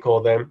your article,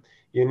 then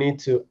you need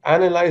to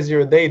analyze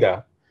your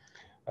data.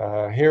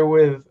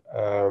 Herewith,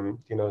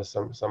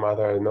 some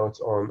other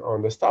notes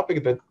on this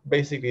topic that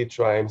basically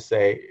try and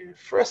say,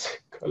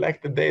 first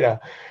collect the data,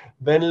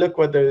 then look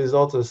what the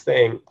results are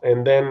saying,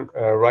 and then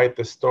write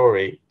the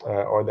story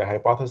or the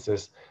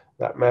hypothesis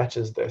that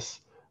matches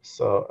this.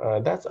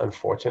 So that's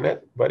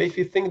unfortunate. But if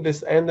you think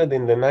this ended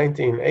in the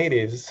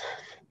 1980s,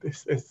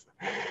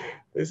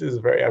 this is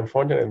very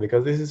unfortunate,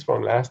 because this is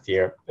from last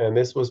year, and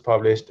this was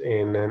published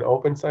in an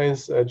open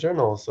science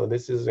journal. So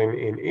this is in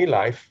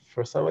eLife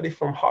for somebody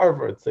from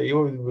Harvard. So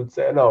you would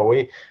say, no,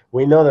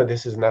 we know that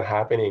this is not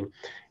happening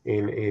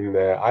in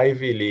the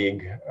Ivy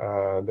League,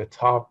 the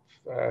top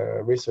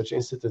research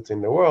institutes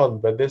in the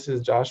world. But this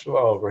is Joshua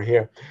over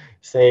here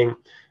saying,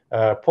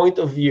 point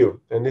of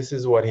view, and this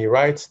is what he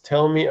writes: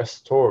 tell me a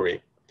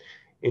story.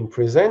 In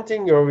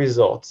presenting your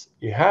results,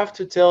 you have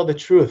to tell the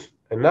truth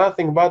and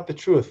nothing but the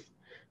truth.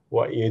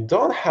 What you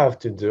don't have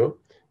to do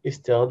is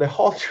tell the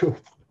whole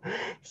truth.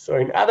 So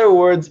in other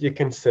words, you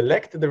can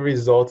select the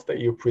results that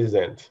you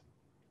present,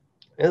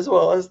 as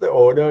well as the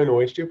order in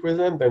which you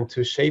present them,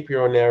 to shape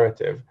your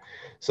narrative.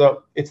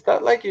 So it's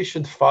not like you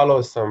should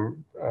follow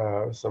some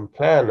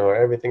plan or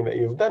everything that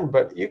you've done,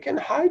 but you can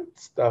hide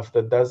stuff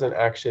that doesn't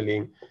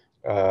actually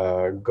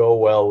go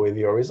well with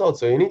your results.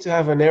 So you need to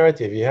have a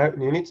narrative.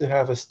 You need to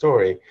have a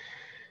story.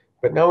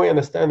 But now we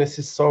understand this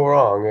is so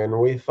wrong, and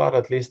we thought,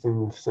 at least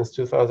since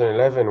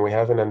 2011, we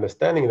have an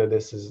understanding that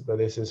this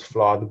is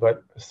flawed.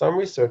 But some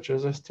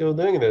researchers are still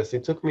doing this.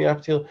 It took me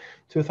up till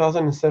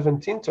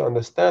 2017 to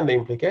understand the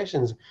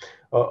implications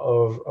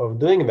of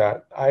doing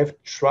that. I've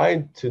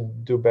tried to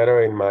do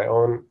better in my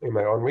own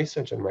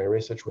research and my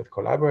research with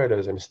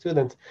collaborators and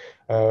students,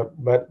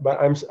 but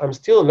I'm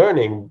still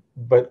learning.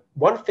 But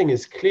one thing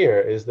is clear,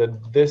 is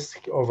that this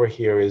over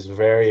here is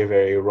very,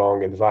 very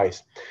wrong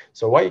advice.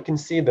 So what you can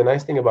see, the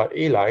nice thing about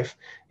eLife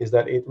is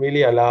that it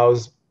really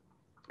allows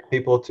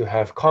people to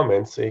have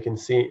comments. So you can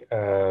see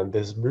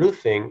this blue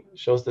thing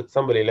shows that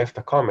somebody left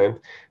a comment,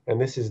 and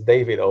this is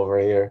David over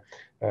here.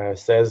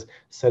 Says,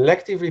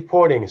 selective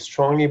reporting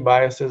strongly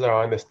biases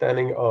our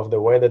understanding of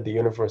the way that the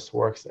universe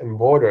works and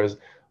borders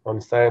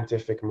on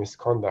scientific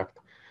misconduct.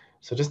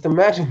 So just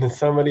imagine that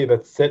somebody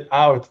that set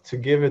out to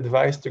give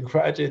advice to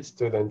graduate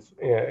students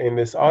in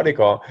this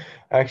article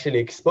actually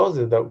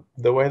exposes that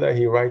the way that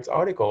he writes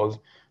articles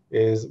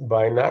is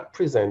by not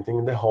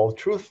presenting the whole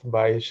truth,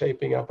 by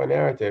shaping up a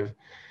narrative.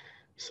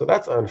 So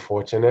that's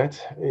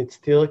unfortunate. It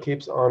still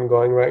keeps on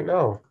going right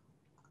now.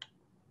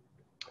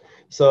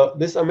 So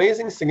this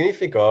amazing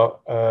Significa,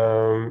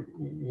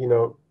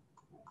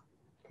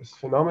 this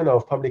phenomena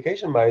of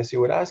publication bias, you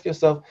would ask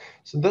yourself,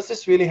 so does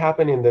this really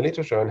happen in the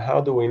literature, and how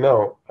do we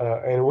know?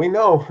 And we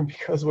know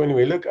because when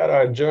we look at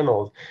our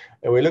journals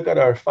and we look at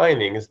our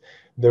findings,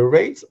 the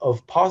rates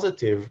of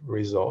positive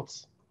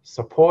results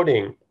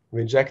supporting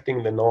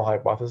rejecting the null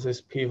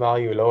hypothesis,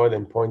 p-value lower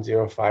than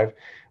 0.05,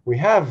 we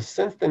have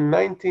since the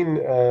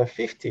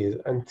 1950s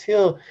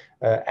until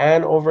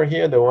Anne over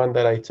here, the one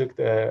that I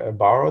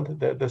borrowed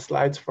the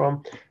slides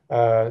from.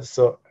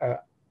 97%,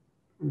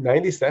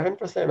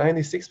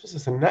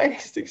 96%, and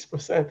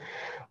 96%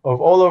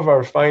 of all of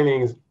our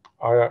findings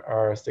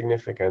are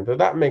significant.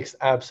 That makes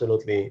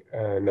absolutely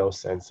no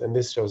sense. And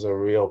this shows a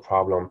real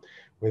problem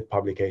with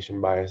publication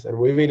bias. And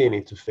we really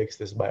need to fix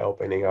this by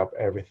opening up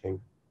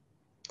everything.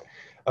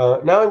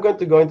 Now I'm going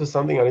to go into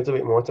something a little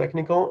bit more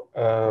technical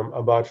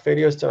about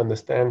failures to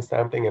understand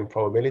sampling and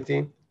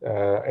probability.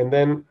 And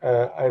then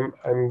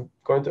I'm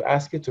going to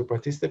ask you to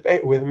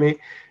participate with me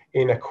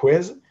in a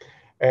quiz.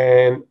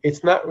 And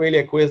it's not really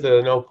a quiz, there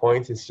are no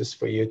points, it's just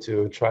for you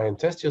to try and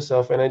test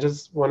yourself. And I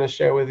just want to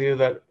share with you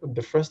that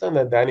the first time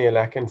that Daniel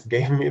Atkins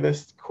gave me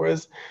this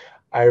quiz,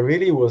 I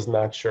really was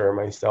not sure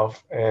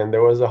myself. And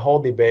there was a whole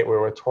debate where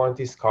there were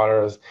 20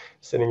 scholars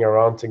sitting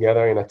around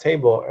together in a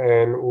table,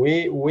 and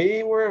we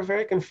were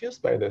very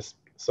confused by this.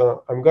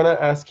 So I'm going to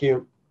ask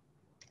you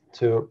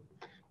to,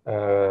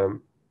 so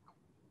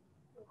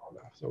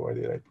where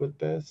did I put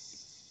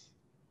this?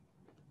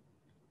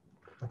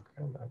 Okay,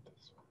 not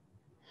this one.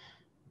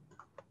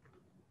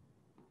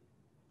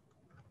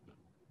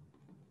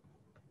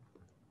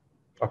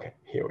 Okay,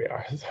 here we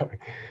are. Sorry,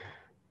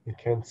 you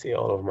can't see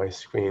all of my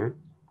screen.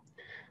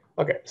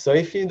 Okay, so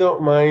if you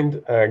don't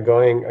mind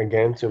going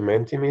again to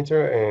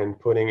Mentimeter and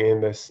putting in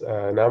this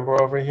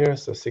number over here,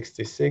 so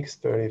 66,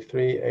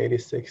 33,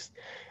 86.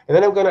 And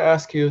then I'm going to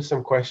ask you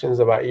some questions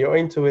about your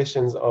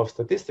intuitions of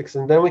statistics,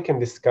 and then we can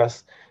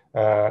discuss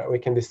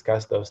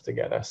those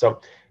together.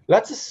 So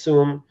let's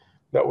assume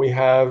that we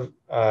have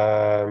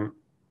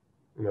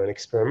an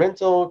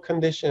experimental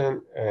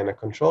condition and a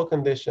control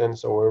condition.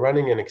 So we're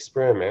running an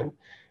experiment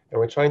and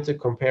we're trying to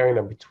compare in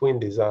a between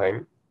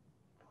design.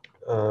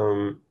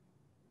 In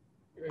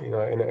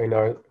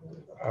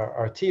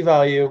our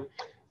t-value,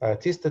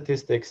 t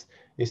statistics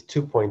is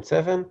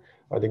 2.7,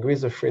 our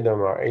degrees of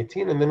freedom are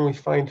 18, and then we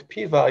find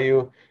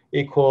p-value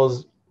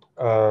equals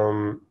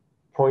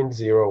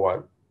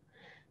 0.01.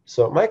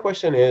 So my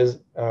question is,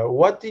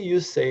 what do you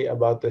say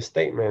about the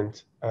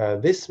statement,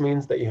 this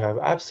means that you have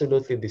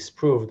absolutely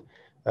disproved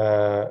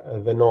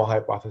the null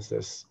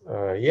hypothesis?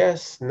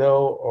 Yes,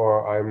 no,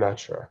 or I'm not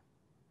sure.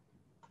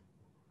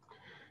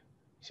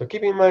 So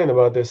keep in mind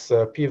about this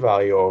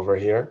p-value over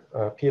here.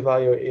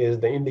 P-value is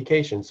the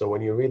indication. So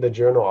when you read the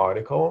journal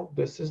article,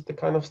 this is the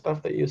kind of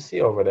stuff that you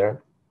see over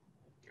there.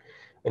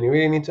 And you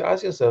really need to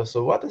ask yourself,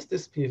 so what does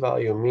this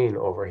p-value mean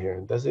over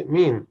here? Does it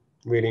mean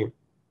really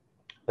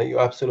that you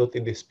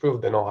absolutely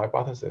disproved the null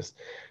hypothesis,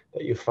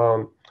 that you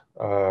found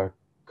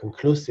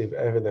conclusive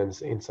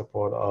evidence in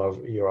support of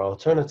your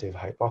alternative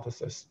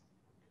hypothesis?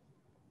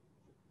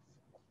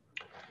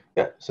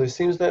 Yeah, so it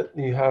seems that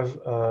you have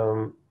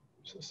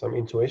some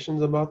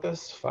intuitions about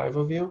this, 5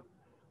 of you.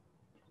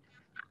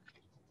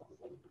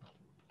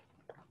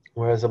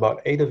 Whereas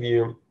about 8 of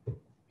you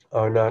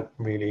are not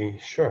really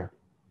sure.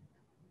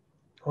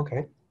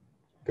 Okay,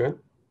 good.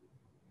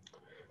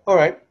 All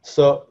right,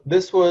 so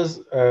this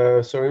was,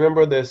 so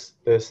remember this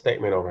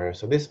statement over here.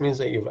 So this means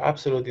that you've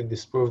absolutely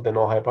disproved the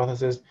null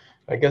hypothesis.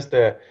 I guess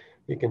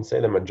you can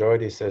say the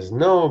majority says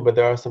no, but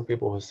there are some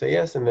people who say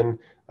yes, and then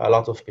a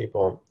lot of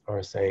people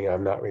are saying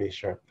I'm not really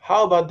sure.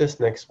 How about this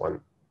next one?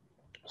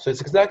 So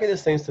it's exactly the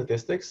same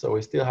statistics. So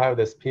we still have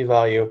this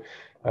p-value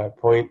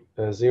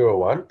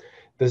 0.01.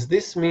 Does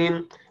this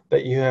mean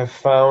that you have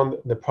found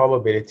the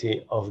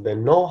probability of the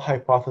null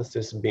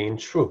hypothesis being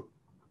true?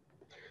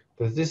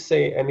 Does this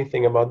say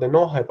anything about the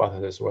null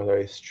hypothesis, whether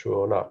it's true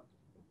or not?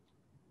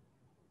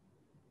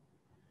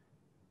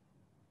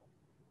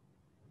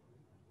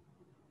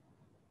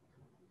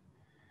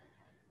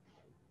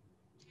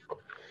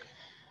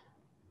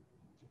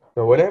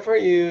 Now, whenever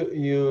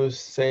you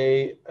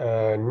say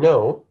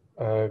no,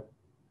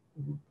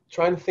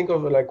 try and think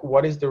of like,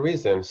 what is the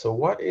reason? So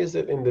what is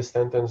it in the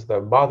sentence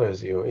that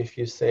bothers you? If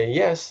you say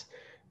yes,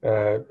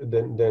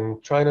 then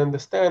try and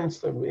understand,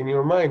 so in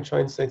your mind, try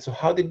and say, so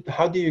how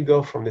do you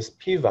go from this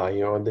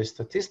p-value or this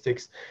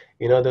statistics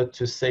in order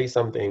to say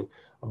something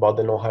about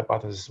the null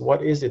hypothesis?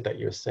 What is it that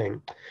you're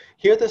saying?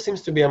 Here there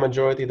seems to be a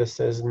majority that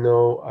says,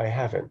 no, I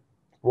haven't.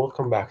 We'll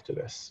come back to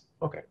this.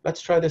 Okay,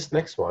 let's try this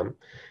next one.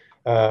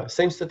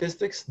 Same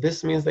statistics.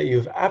 This means that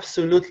you've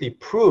absolutely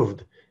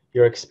proved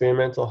your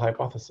experimental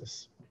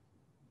hypothesis.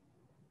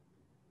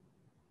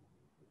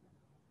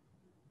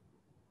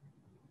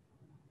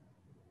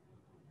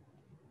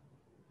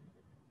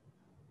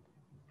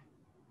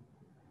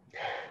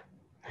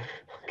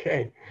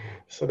 Okay,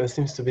 so there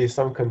seems to be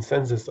some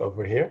consensus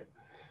over here.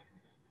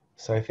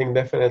 So I think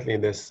definitely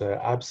this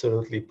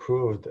absolutely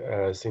proved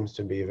seems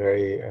to be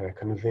very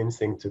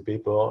convincing to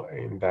people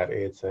in that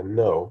it's a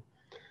no.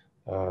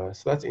 So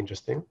that's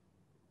interesting.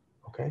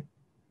 Okay.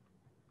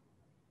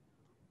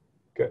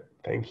 Good,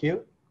 thank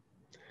you.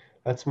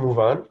 Let's move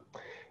on.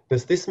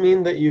 Does this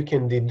mean that you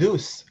can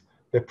deduce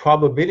the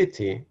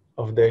probability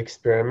of the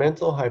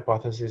experimental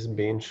hypothesis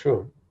being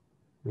true?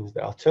 Means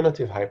the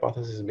alternative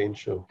hypothesis being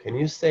true. Can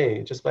you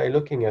say, just by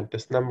looking at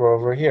this number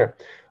over here,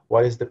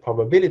 what is the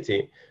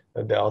probability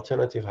that the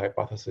alternative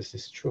hypothesis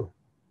is true?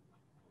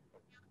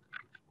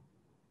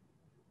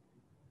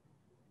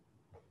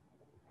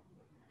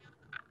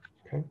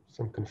 Okay,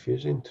 some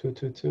confusion,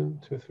 222,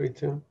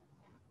 232.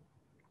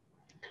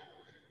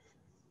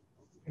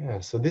 Yeah,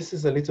 so this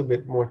is a little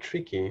bit more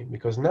tricky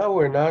because now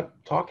we're not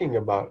talking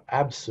about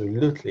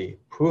absolutely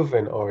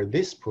proven or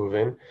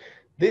disproven.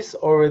 This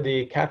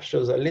already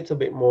captures a little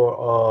bit more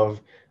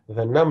of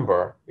the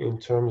number in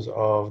terms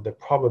of the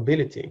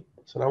probability.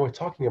 So now we're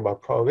talking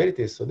about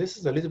probabilities. So this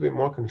is a little bit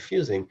more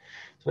confusing.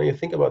 So now you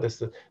think about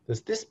this,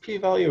 does this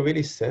p-value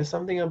really say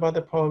something about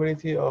the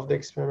probability of the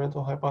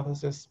experimental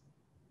hypothesis?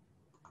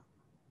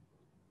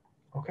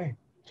 Okay,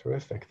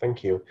 terrific,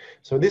 thank you.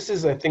 So this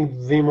is, I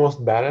think, the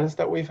most balanced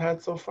that we've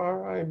had so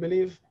far, I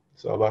believe.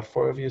 So about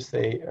 4 of you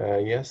say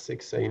yes,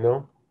 6 say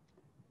no.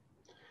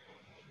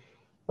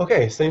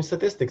 Okay, same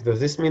statistics. Does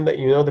this mean that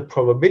you know the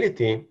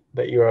probability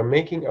that you are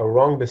making a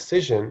wrong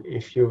decision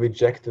if you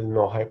reject the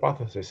null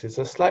hypothesis? It's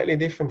a slightly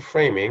different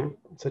framing.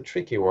 It's a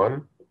tricky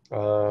one,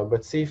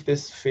 but see if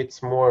this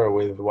fits more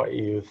with what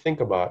you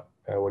think about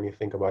when you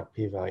think about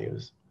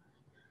p-values.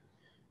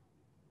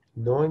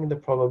 Knowing the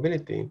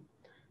probability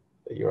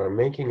that you are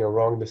making a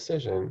wrong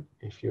decision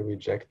if you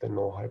reject the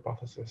null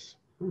hypothesis.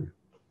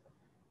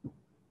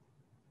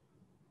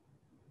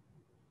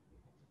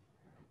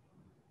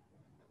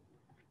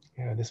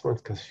 Yeah, this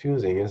one's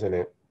confusing, isn't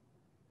it?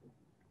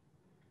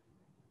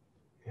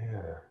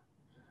 Yeah.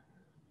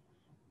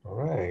 All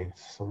right,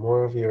 so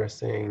more of you are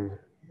saying,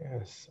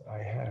 yes, I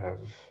have.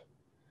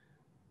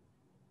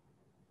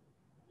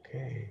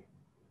 Okay.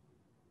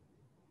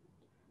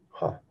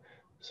 Huh.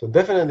 So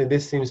definitely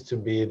this seems to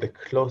be the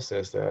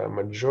closest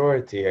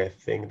majority. I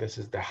think this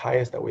is the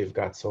highest that we've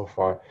got so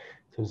far,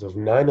 in terms of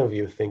 9 of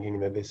you thinking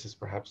that this is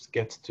perhaps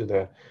gets to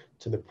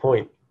the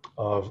point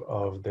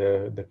of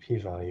the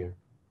p-value.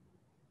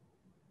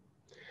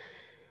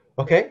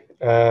 Okay,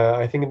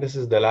 I think this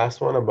is the last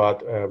one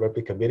about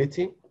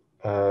replicability.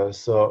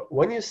 So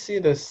when you see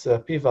this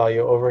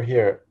p-value over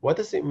here, what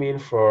does it mean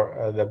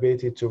for the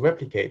ability to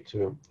replicate,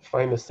 to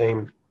find the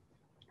same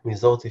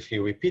result if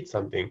you repeat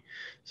something?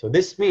 So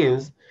this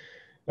means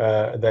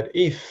that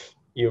if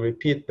you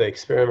repeat the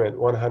experiment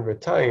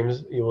 100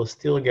 times, you will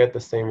still get the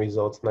same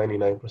results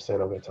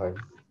 99% of the time.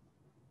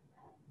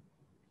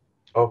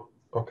 Oh,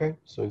 okay,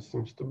 so it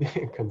seems to be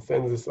a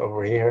consensus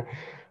over here,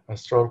 a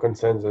strong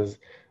consensus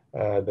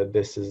that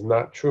this is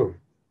not true.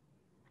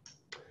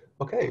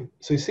 Okay,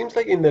 so it seems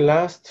like in the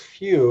last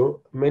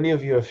few, many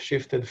of you have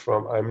shifted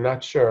from I'm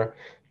not sure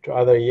to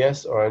either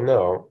yes or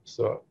no.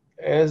 So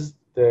as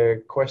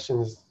the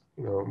questions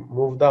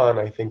moved on,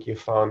 I think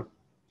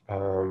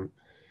um,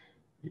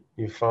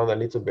 you found a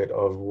little bit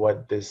of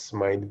what this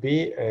might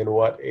be and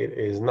what it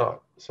is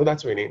not. So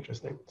that's really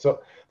interesting.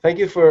 So thank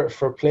you for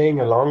playing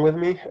along with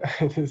me.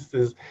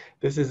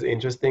 this is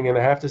interesting, and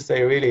I have to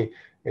say, really,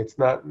 it's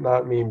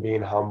not me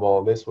being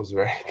humble. This was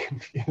very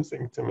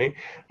confusing to me,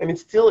 and it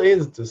still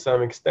is to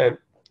some extent.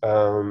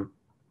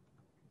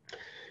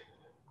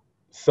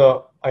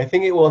 So I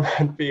think it will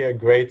not be a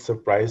great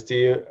surprise to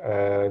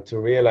you to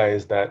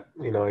realize that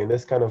in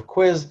this kind of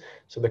quiz.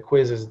 So the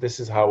quiz is this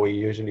is how we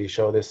usually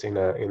show this in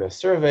a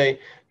survey.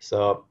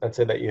 So let's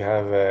say that you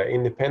have an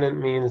independent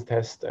means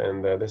test,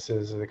 and this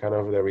is the kind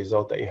of the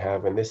result that you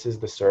have, and this is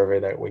the survey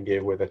that we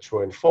give with a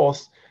true and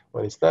false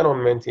when it's not on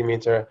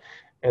Mentimeter.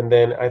 And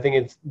then I think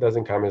it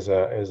doesn't come as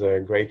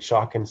a great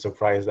shock and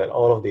surprise that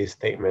all of these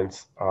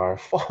statements are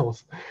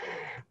false.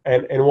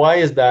 And why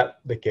is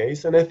that the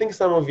case? And I think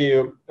some of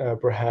you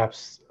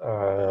perhaps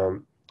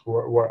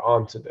were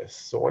onto this.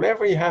 So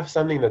whenever you have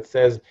something that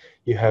says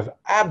you have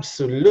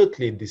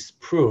absolutely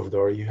disproved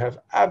or you have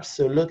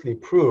absolutely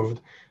proved,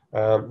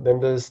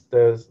 then there's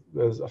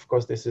of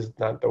course this is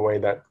not the way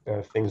that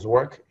things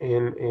work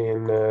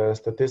in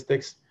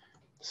statistics.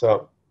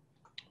 So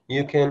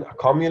you can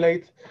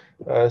accumulate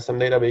some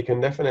data, but you can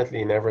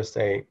definitely never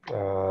say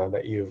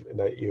that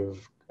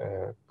you've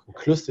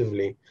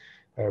conclusively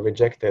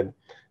rejected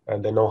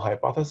the null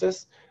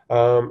hypothesis.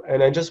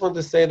 And I just want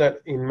to say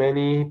that in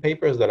many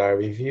papers that I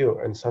review,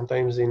 and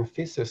sometimes in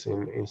thesis,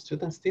 in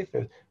students'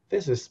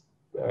 thesis,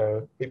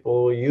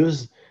 people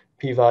use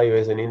p-value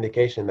as an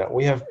indication that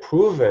we have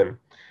proven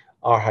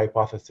our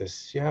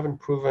hypothesis. You haven't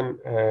proven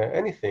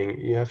anything.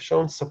 You have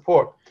shown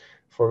support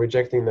for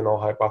rejecting the null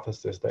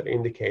hypothesis that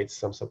indicates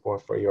some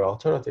support for your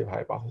alternative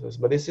hypothesis.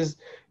 But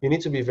you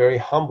need to be very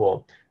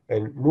humble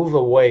and move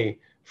away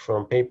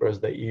from papers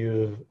that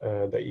use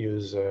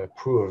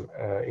prove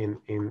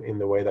in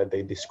the way that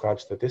they describe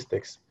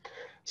statistics.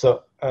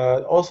 So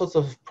all sorts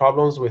of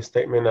problems with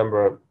statement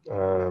number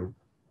 2.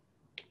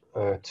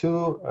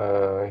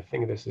 I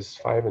think this is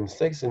 5 and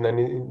 6. And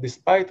then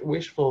despite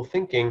wishful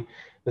thinking,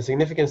 the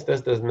significance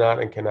test does not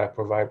and cannot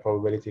provide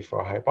probability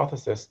for a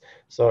hypothesis.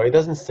 So it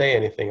doesn't say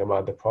anything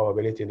about the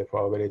probability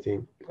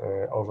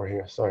over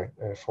here. Sorry,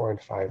 4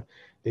 and 5,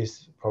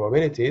 these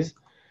probabilities.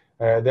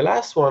 The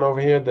last one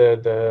over here,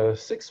 the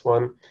sixth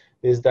one,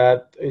 is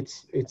that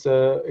it's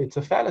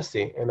a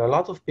fallacy, and a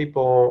lot of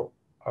people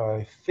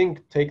I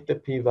think take the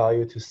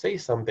p-value to say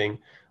something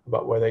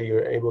about whether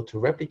you're able to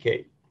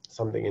replicate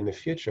something in the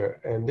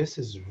future, and this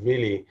is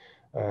really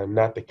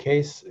not the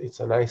case. It's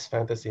a nice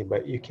fantasy,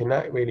 but you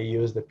cannot really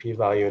use the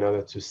p-value in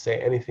order to say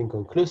anything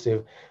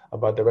conclusive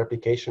about the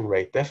replication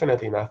rate.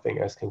 Definitely nothing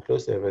as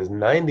conclusive as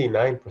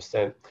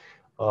 99%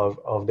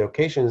 of the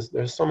occasions.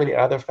 There's so many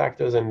other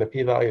factors, and the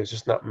p-value is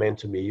just not meant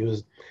to be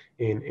used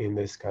in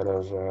this kind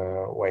of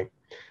way.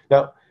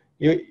 Now,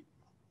 we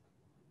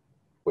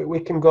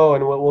can go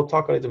and we'll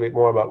talk a little bit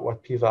more about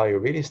what p-value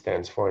really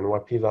stands for and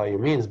what p-value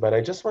means, but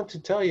I just want to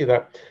tell you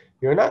that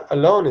you're not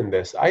alone in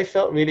this. I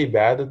felt really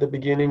bad at the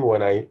beginning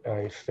when I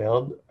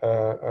failed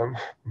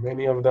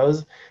many of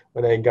those,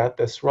 when I got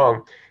this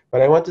wrong.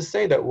 But I want to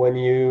say that when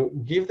you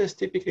give this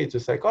typically to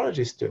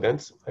psychology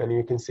students, and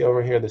you can see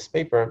over here this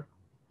paper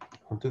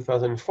from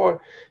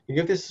 2004, you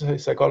give this to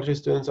psychology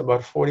students,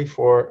 about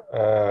 44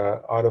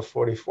 out of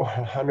 44,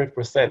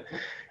 100%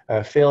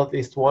 fail at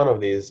least one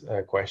of these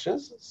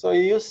questions. So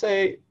you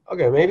say,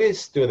 okay, maybe it's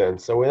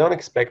students. So we don't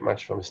expect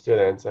much from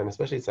students, and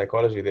especially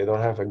psychology, they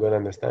don't have a good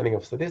understanding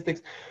of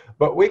statistics,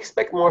 but we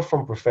expect more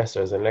from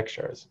professors and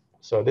lecturers.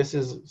 So this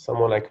is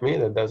someone like me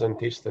that doesn't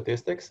teach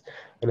statistics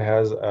and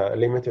has a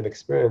limited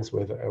experience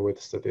with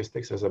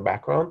statistics as a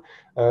background.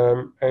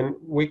 And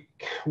we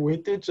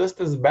did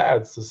just as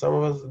bad. So some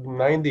of us,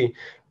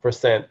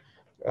 90%,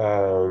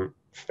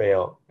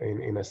 fail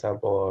in a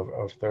sample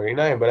of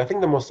 39. But I think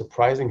the most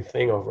surprising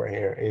thing over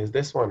here is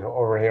this one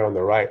over here on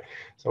the right.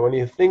 So when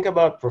you think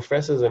about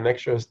professors and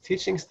lecturers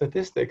teaching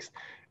statistics,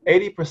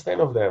 80%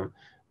 of them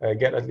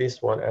get at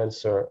least one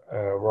answer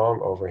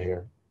wrong over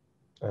here.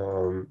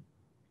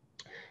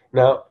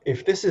 Now,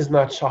 if this is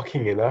not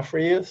shocking enough for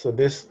you, so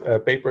this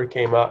paper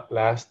came out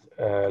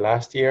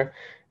last year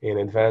in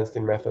Advanced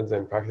in Methods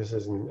and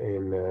Practices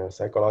in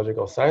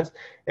Psychological Science,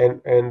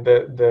 and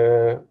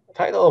the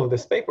title of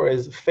this paper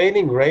is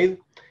Failing Grade,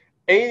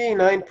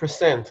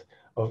 89%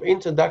 of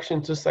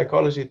introduction to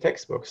psychology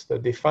textbooks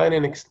that define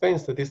and explain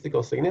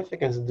statistical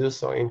significance do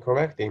so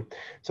incorrectly.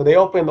 So they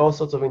opened all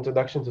sorts of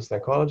introduction to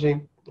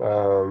psychology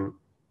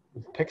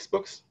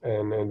textbooks,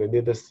 and they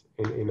did this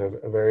in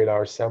a very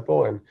large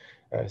sample, and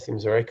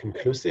seems very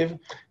conclusive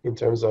in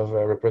terms of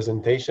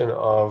representation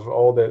of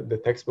all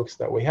the textbooks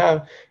that we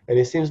have. And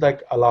it seems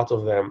like a lot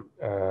of them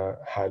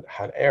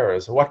had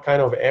errors. What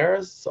kind of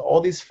errors? So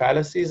all these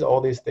fallacies, all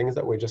these things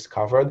that we just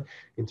covered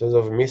in terms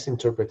of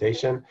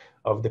misinterpretation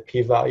of the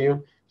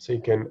p-value. So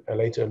you can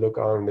later look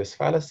on this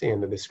fallacy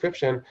in the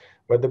description.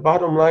 But the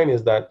bottom line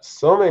is that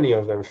so many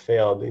of them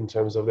failed in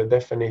terms of the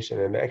definition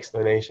and the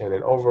explanation,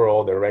 and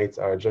overall the rates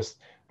are just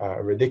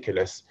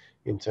ridiculous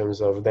in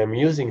terms of them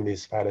using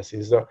these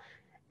fallacies. So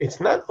it's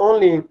not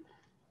only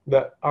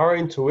that our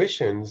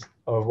intuitions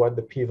of what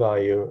the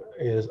p-value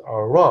is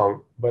are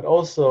wrong, but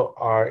also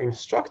our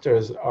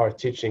instructors are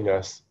teaching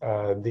us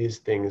these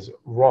things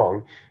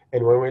wrong.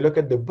 And when we look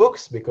at the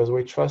books, because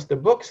we trust the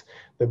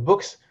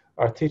books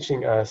are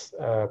teaching us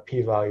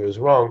p-values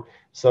wrong.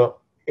 So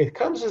it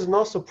comes as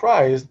no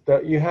surprise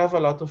that you have a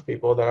lot of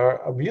people that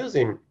are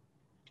abusing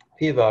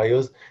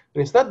p-values,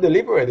 and it's not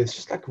deliberate, it's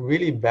just like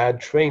really bad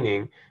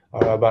training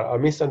about a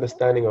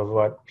misunderstanding of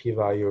what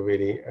p-value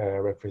really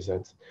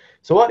represents.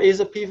 So what is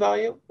a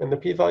p-value? And the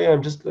p-value,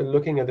 I'm just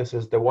looking at this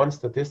as the one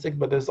statistic,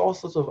 but there's all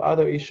sorts of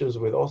other issues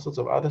with all sorts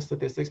of other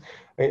statistics.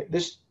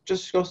 This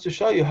just goes to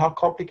show you how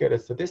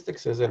complicated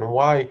statistics is and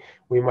why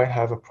we might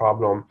have a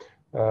problem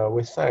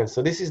with science.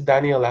 So this is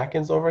Daniel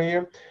Atkins over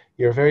here.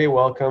 You're very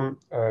welcome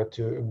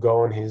to go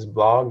on his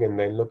blog and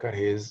then look at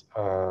his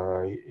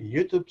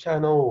YouTube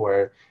channel,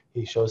 where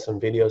he shows some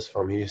videos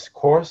from his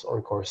course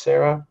on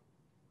Coursera.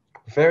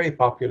 Very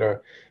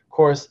popular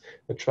course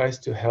that tries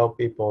to help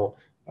people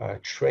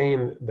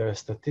train their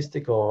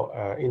statistical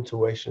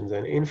intuitions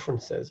and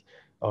inferences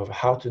of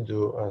how to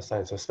do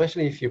science,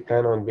 especially if you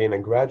plan on being a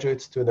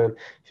graduate student.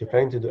 If you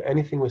plan to do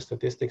anything with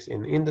statistics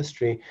in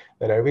industry,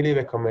 then I really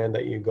recommend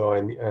that you go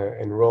and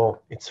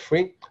enroll. It's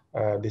free.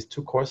 These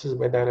two courses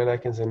by Daniel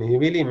Atkins, and he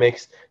really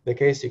makes the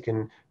case. You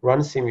can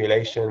run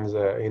simulations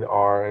in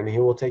R, and he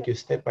will take you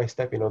step by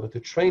step in order to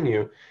train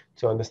you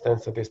to understand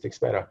statistics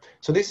better.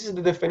 So this is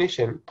the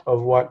definition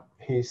of what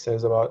he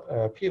says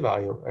about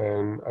p-value,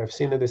 and I've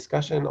seen the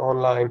discussion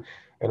online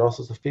and all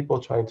sorts of people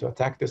trying to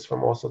attack this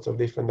from all sorts of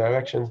different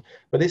directions.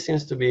 But this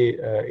seems to be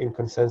in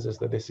consensus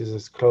that this is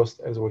as close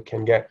as we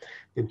can get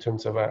in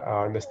terms of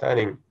our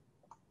understanding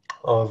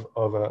of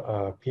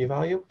a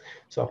p-value.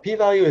 So a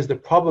p-value is the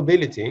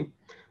probability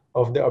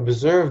of the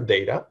observed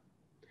data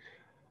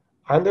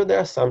under the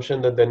assumption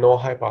that the null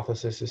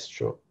hypothesis is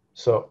true.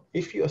 So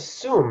if you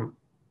assume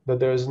that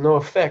there is no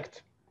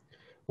effect,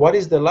 what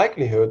is the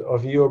likelihood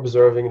of you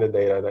observing the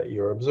data that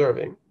you're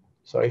observing?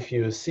 So if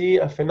you see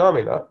a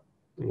phenomena,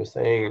 you're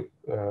saying,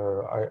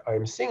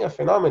 I'm seeing a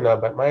phenomena,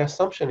 but my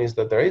assumption is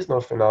that there is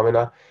no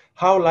phenomena,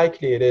 how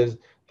likely it is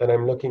that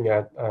I'm looking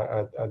at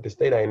this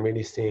data and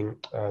really seeing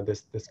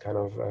this kind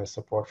of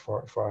support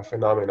for a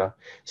phenomena.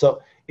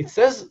 So it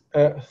says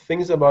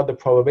things about the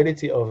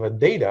probability of a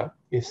data.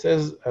 It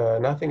says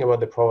nothing about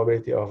the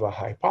probability of a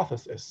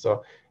hypothesis.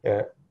 So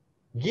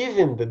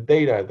given the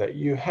data that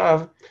you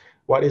have,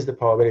 what is the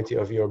probability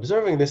of you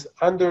observing this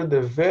under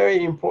the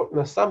very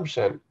important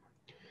assumption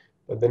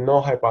that the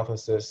null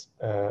hypothesis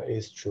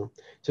is true?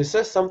 So it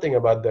says something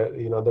about the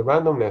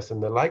randomness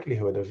and the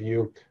likelihood of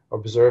you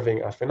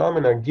observing a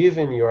phenomena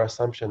given your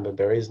assumption that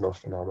there is no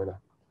phenomena.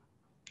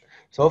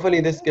 So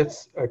hopefully this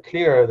gets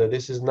clearer that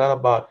this is not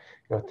about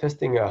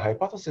testing a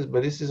hypothesis,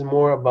 but this is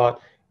more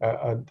about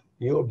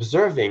you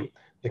observing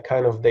the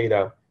kind of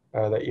data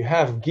that you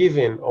have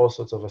given all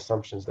sorts of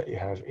assumptions that you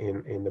have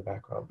in the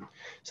background.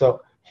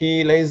 So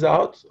he lays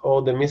out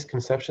all the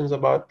misconceptions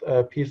about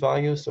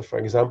p-values. So for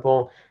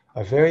example,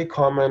 a very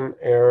common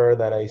error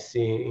that I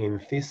see in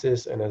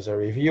thesis and as a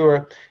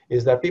reviewer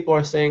is that people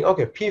are saying,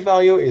 okay,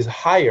 p-value is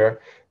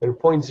higher than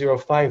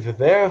 0.05,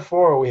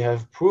 therefore we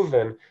have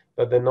proven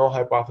that the null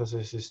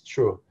hypothesis is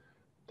true.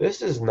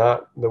 This is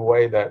not the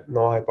way that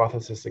null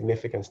hypothesis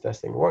significance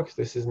testing works.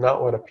 This is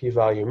not what a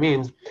p-value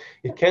means.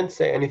 It can't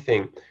say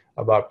anything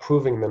about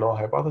proving the null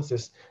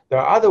hypothesis. There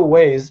are other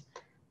ways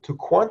to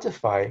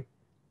quantify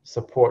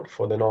support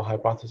for the null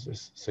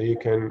hypothesis. So you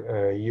can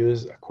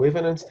use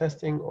equivalence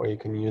testing, or you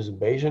can use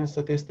Bayesian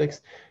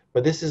statistics,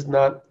 but this is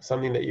not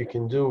something that you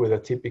can do with a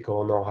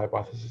typical null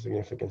hypothesis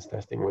significance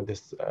testing with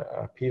this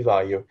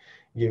p-value,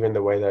 given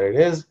the way that it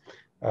is.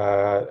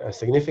 A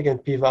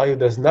significant p-value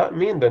does not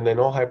mean that the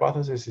null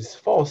hypothesis is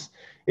false.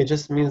 It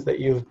just means that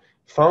you've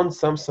found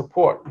some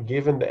support,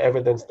 given the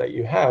evidence that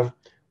you have,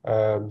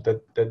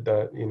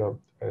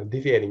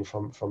 deviating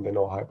from the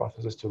null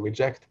hypothesis to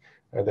reject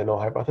the null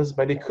hypothesis.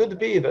 But it could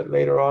be that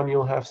later on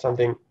you'll have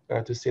something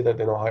to see that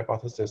the null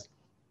hypothesis,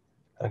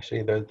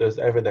 actually there's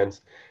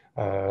evidence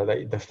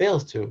that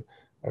fails to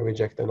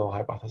reject the null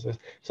hypothesis.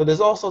 So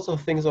there's all sorts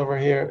of things over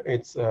here.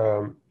 It's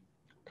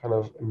kind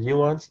of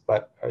nuanced,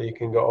 but you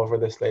can go over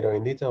this later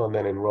in detail and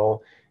then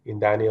enroll in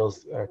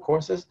Daniel's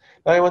courses.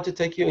 Now I want to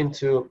take you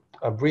into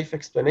a brief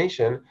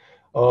explanation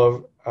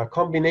of a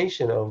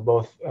combination of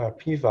both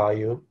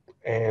p-value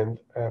and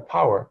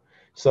power.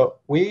 So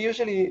we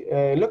usually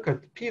look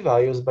at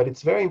p-values, but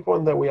it's very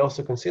important that we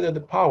also consider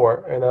the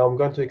power, and I'm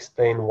going to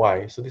explain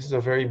why. So this is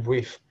a very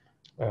brief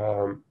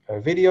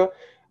video.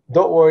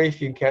 Don't worry if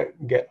you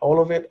can't get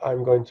all of it.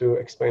 I'm going to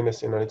explain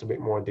this in a little bit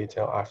more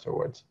detail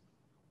afterwards.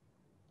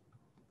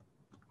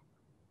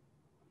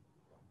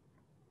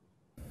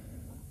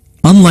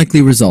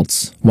 Unlikely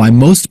results. Why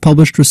most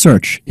published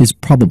research is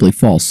probably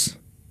false.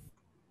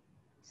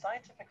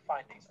 Scientific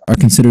findings are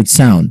considered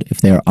sound if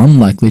they are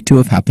unlikely to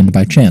have happened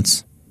by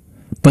chance.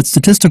 But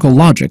statistical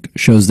logic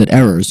shows that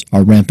errors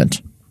are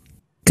rampant.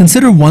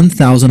 Consider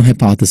 1,000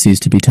 hypotheses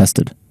to be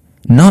tested.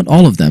 Not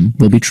all of them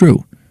will be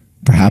true.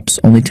 Perhaps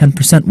only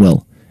 10%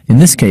 will. In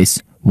this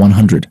case,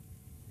 100.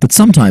 But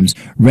sometimes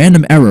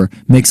random error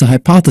makes a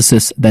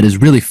hypothesis that is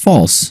really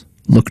false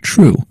look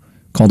true,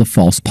 called a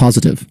false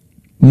positive.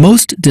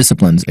 Most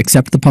disciplines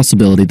accept the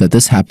possibility that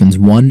this happens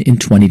 1 in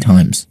 20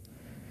 times.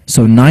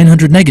 So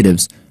 900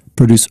 negatives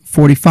produce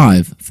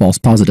 45 false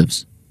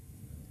positives.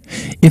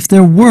 If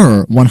there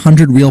were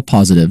 100 real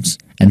positives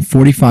and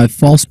 45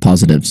 false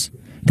positives,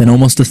 then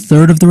almost a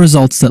third of the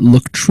results that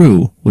look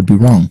true would be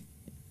wrong.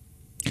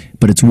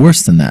 But it's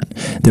worse than that.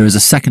 There is a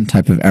second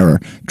type of error,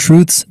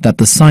 truths that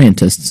the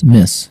scientists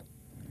miss.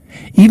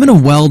 Even a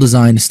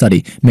well-designed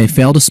study may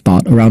fail to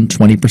spot around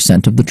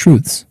 20% of the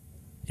truths.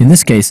 In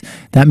this case,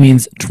 that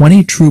means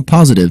 20 true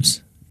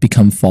positives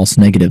become false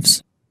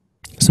negatives.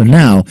 So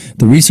now,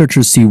 the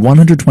researchers see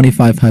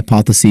 125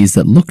 hypotheses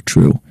that look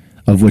true,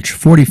 of which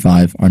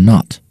 45 are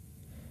not.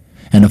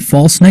 And a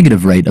false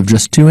negative rate of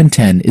just 2 in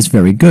 10 is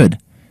very good.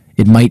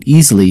 It might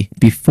easily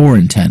be 4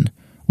 in 10,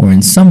 or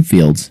in some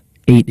fields,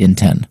 8 in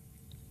 10.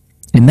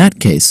 In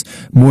that case,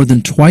 more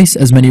than twice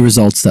as many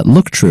results that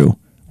look true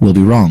will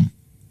be wrong.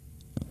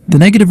 The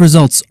negative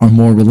results are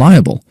more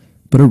reliable,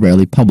 but are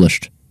rarely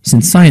published,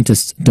 since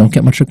scientists don't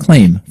get much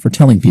acclaim for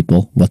telling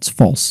people what's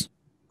false.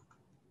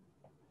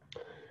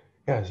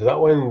 Yeah, so that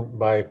went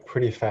by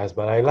pretty fast,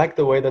 but I like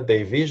the way that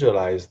they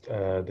visualized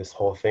this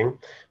whole thing,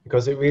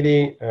 because it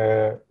really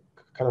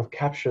kind of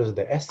captures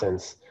the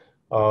essence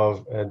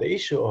of the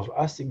issue of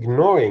us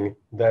ignoring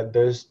that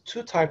there's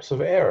two types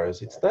of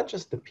errors. It's not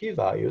just the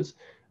p-values,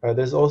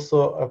 there's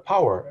also a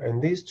power,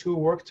 and these two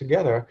work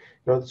together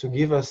in order to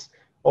give us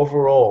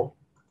overall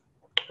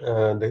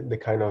the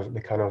kind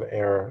of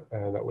error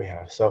that we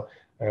have. So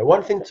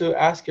one thing to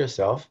ask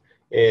yourself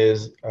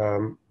is,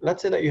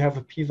 let's say that you have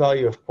a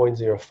p-value of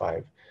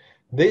 0.05.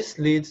 This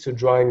leads to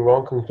drawing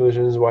wrong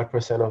conclusions what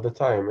percent of the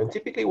time? And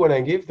typically when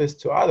I give this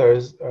to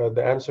others,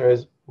 the answer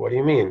is, what do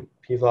you mean?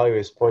 P-value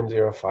is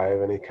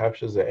 0.05 and it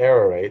captures the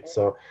error rate,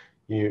 so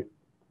you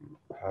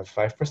have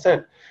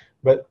 5%.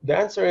 But the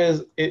answer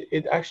is,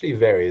 it actually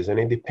varies, and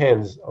it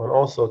depends on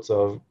all sorts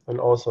of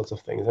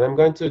things. And I'm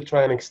going to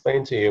try and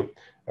explain to you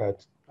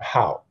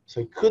how.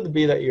 So it could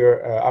be that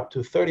you're up to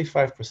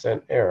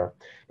 35% error.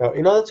 Now,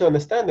 in order to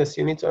understand this,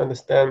 you need to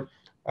understand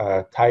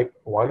type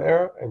 1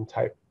 error and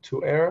type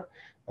 2 error.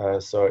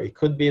 So it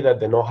could be that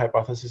the null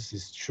hypothesis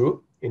is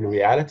true in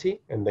reality,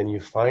 and then you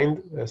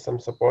find some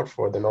support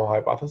for the null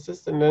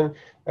hypothesis, and then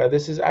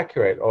this is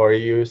accurate. Or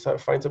you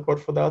find support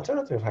for the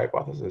alternative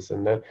hypothesis,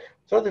 and then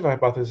alternative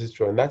hypothesis is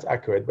true, and that's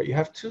accurate. But you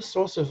have two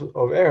sources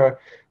of error,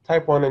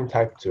 type 1 and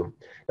type 2.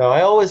 Now,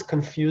 I always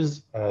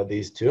confuse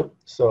these two,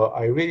 so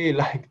I really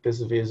like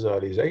this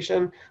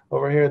visualization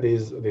over here,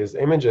 these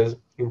images,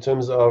 in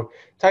terms of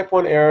type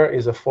 1 error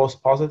is a false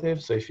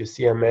positive. So if you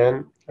see a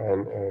man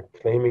and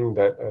claiming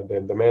that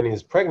the man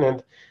is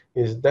pregnant,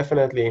 is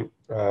definitely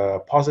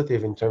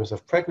positive in terms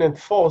of pregnant,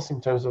 false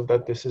in terms of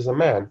that this is a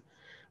man.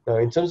 Now,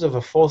 in terms of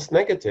a false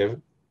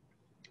negative,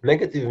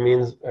 negative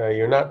means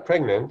you're not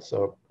pregnant,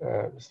 so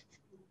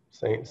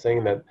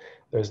saying that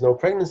there's no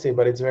pregnancy,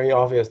 but it's very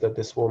obvious that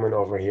this woman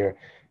over here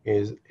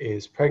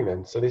is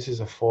pregnant. So this is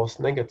a false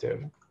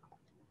negative.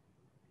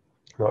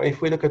 Now,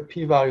 if we look at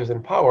p-values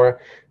and power,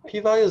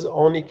 p-values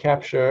only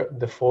capture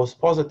the false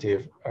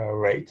positive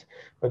rate,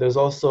 but there's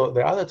also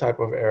the other type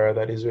of error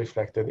that is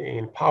reflected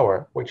in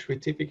power, which we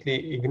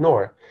typically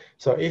ignore.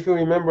 So if you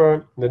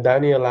remember the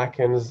Daniel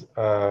Lacan's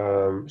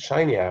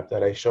Shiny app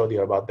that I showed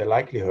you about the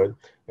likelihood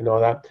and all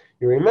that,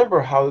 you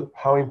remember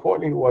how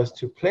important it was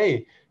to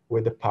play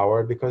with the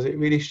power, because it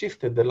really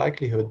shifted the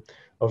likelihood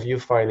of you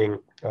finding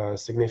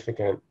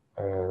significant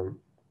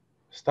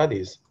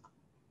studies.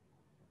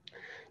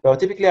 Now,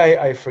 typically,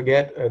 I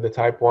forget the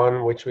type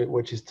 1, which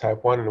is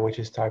type 1 and which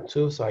is type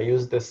 2. So I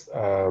use this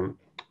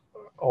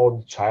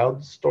old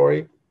child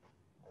story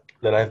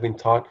that I've been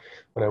taught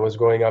when I was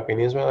growing up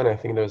in Israel, and I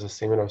think there's a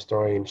similar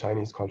story in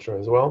Chinese culture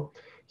as well.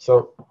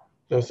 So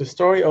there's the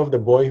story of the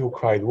boy who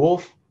cried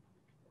wolf.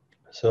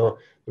 So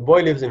the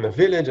boy lives in a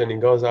village and he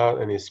goes out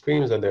and he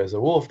screams that there's a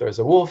wolf,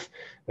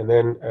 and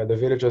then the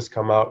villagers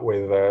come out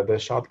with the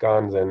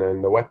shotguns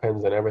and the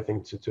weapons and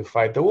everything to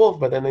fight the wolf,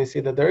 but then they see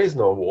that there is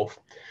no wolf.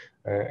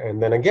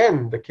 And then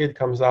again, the kid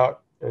comes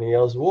out and he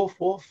yells, wolf,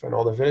 wolf, and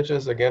all the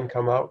villagers again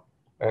come out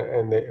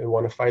and they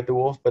want to fight the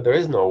wolf, but there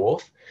is no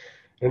wolf.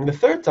 And the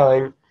third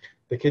time,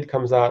 the kid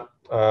comes out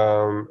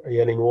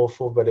yelling wolf,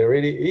 wolf, but there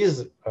really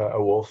is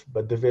a wolf,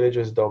 but the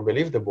villagers don't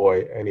believe the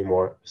boy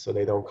anymore, so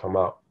they don't come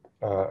out.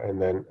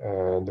 And then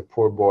the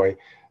poor boy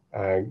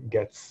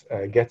gets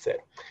it.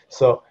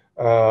 So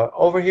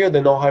over here,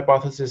 the null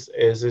hypothesis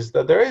is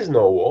that there is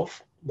no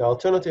wolf. The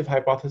alternative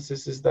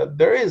hypothesis is that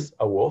there is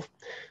a wolf.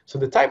 So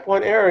the type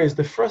 1 error is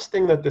the first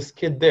thing that this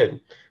kid did.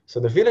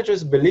 So the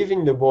villagers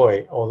believing the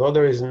boy, although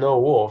there is no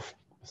wolf,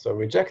 so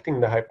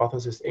rejecting the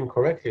hypothesis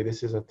incorrectly,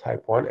 this is a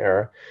type 1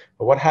 error.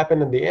 But what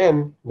happened in the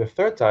end, the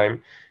third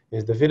time,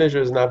 is the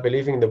villagers not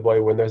believing the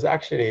boy when there's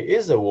actually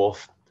is a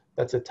wolf.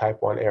 That's a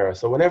type 1 error.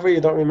 So whenever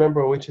you don't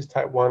remember which is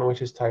type 1,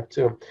 which is type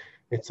 2,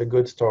 it's a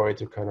good story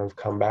to kind of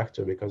come back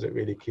to because it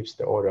really keeps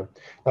the order.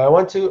 Now I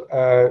want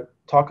to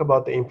talk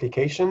about the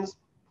implications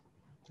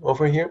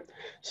over here.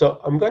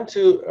 So I'm going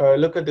to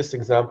look at this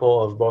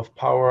example of both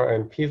power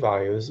and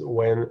p-values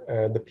when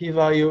the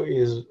p-value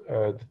is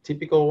the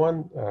typical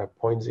one,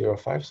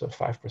 0.05, so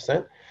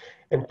 5%.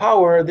 And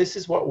power, this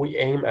is what we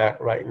aim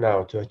at right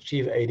now to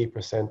achieve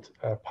 80%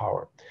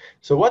 power.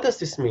 So what does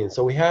this mean?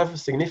 So we have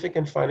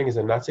significant findings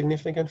and not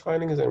significant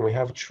findings, and we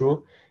have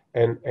true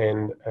and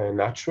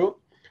not true.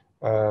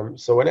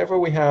 So whenever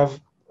we have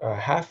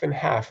half and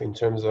half in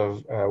terms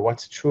of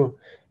what's true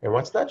and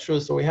what's not true,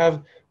 so we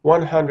have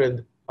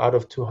 100 out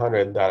of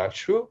 200 that are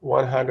true,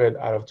 100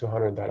 out of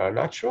 200 that are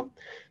not true.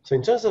 So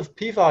in terms of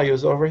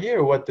p-values over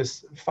here, what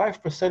this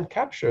 5%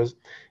 captures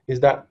is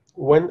that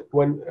when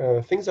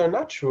things are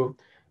not true,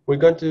 we're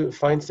going to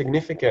find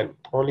significant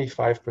only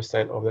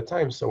 5% of the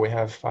time. So we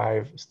have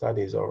 5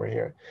 studies over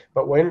here.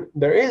 But when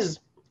there is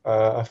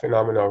a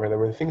phenomenon over there,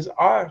 when things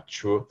are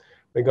true,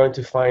 we're going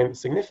to find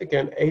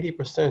significant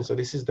 80%. So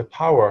this is the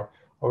power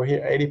over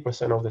here,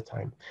 80% of the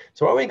time.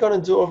 So what we're going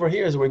to do over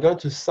here is we're going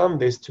to sum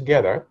this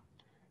together.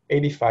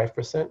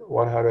 85%,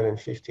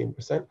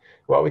 115%.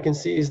 What we can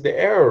see is the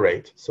error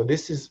rate. So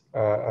this is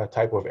a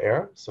type of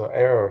error. So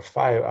error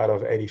 5 out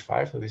of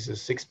 85, so this is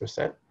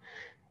 6%.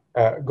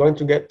 Going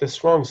to get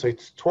this wrong, so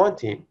it's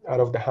 20 out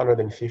of the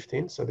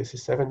 115, so this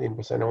is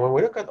 17%. And when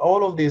we look at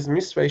all of these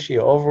miss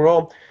ratio,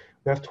 overall,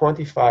 we have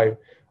 25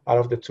 out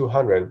of the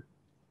 200.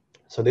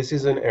 So this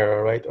is an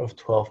error rate of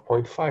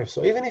 12.5.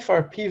 So even if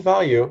our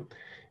p-value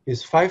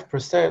is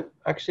 5%,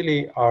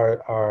 actually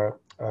our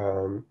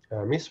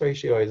miss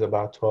ratio is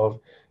about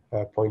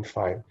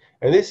 12.5.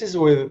 And this is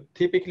with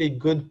typically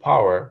good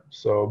power.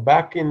 So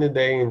back in the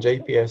day in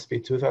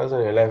JPSP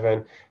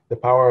 2011, the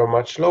power are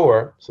much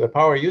lower. So the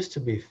power used to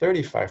be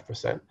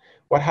 35%.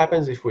 What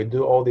happens if we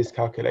do all these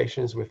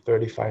calculations with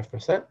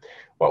 35%?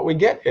 What we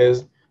get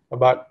is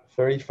about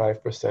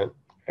 35%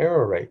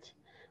 error rate.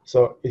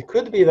 So it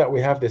could be that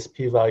we have this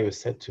p-value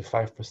set to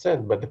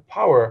 5%, but the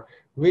power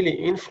really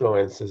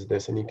influences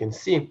this. And you can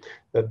see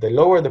that the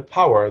lower the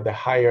power, the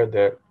higher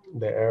the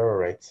error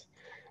rates.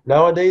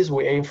 Nowadays,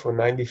 we aim for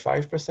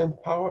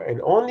 95% power,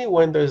 and only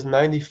when there's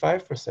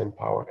 95%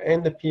 power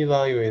and the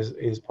p-value is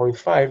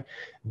 0.5,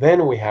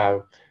 then we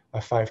have a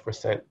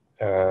 5%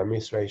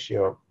 miss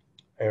ratio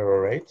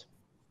error rate.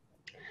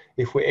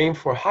 If we aim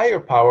for higher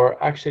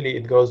power, actually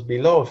it goes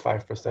below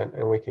 5%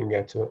 and we can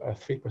get to a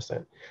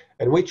 3%.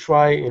 And we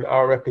try in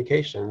our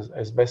replications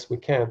as best we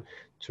can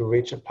to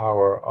reach a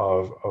power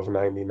of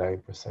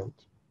 99%.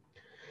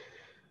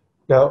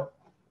 Now,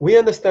 we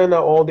understand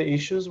now all the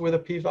issues with a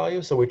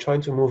p-value, so we're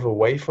trying to move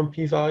away from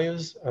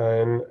p-values,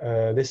 and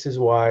this is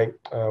why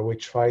we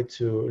try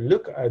to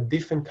look at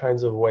different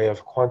kinds of way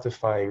of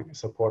quantifying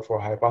support for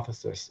a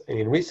hypothesis. And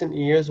in recent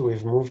years,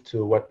 we've moved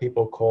to what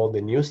people call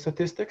the new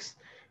statistics,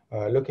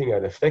 looking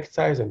at effect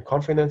size and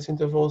confidence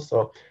intervals.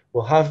 So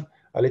we'll have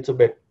a little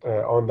bit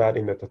on that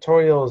in the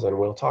tutorials, and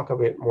we'll talk a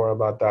bit more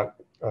about that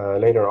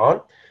later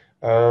on.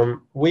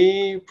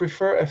 We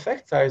prefer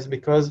effect size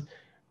because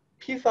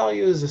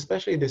p-values,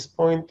 especially this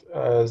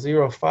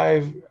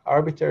 0.05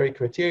 arbitrary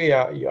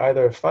criteria, you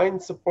either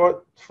find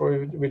support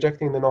for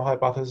rejecting the null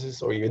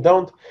hypothesis or you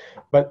don't.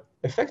 But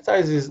effect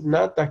size is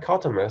not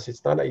dichotomous.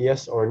 It's not a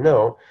yes or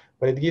no,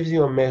 but it gives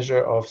you a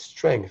measure of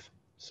strength.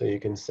 So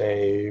you can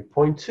say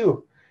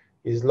 0.2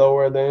 is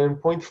lower than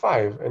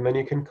 0.5, and then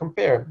you can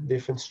compare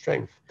different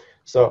strength.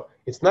 So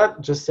it's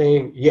not just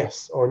saying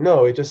yes or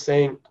no, it's just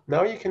saying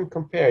now you can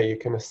compare, you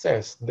can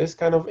assess this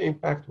kind of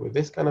impact with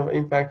this kind of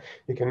impact.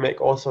 You can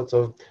make all sorts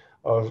of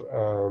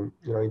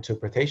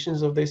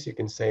interpretations of this. You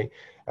can say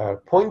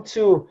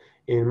 0.2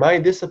 in my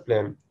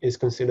discipline is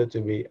considered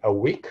to be a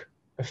weak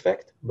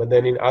effect, but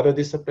then in other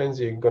disciplines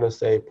you're going to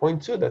say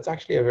 0.2, that's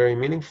actually a very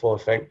meaningful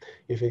effect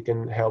if it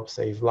can help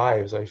save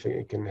lives, or if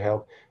it can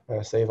help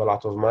save a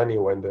lot of money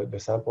when the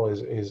sample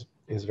is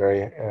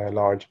very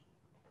large.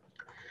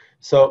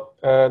 So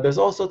there's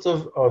all sorts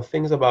of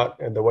things about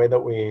the way that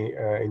we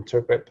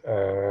interpret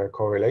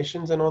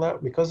correlations and all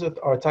that. Because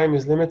our time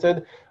is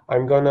limited,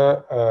 I'm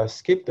gonna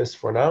skip this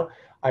for now.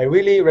 I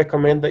really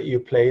recommend that you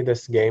play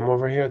this game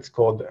over here. It's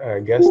called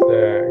Guess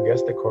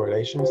the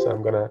Correlation. So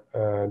I'm gonna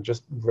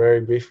just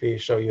very briefly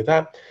show you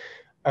that.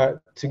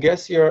 To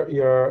guess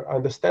your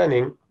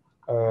understanding,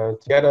 to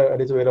get a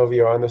little bit of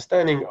your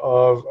understanding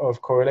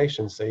of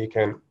correlations, so you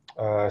can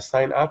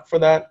sign up for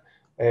that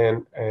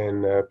and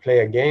play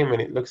a game,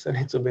 and it looks a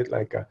little bit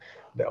like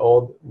the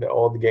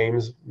old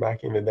games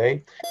back in the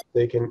day. So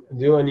you can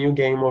do a new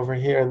game over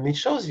here, and it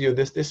shows you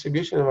this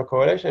distribution of a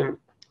correlation,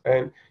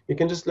 and you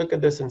can just look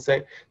at this and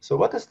say, so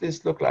what does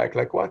this look like?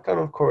 Like what kind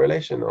of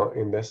correlation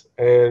in this?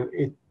 And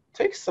it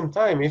takes some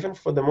time, even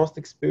for the most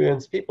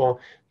experienced people,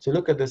 to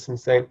look at this and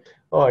say,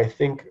 oh, I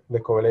think the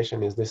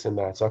correlation is this and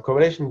that. So a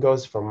correlation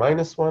goes from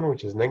 -1,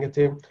 which is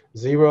negative,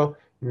 0,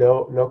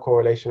 no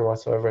correlation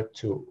whatsoever,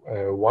 to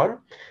 1.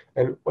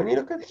 And when you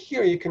look at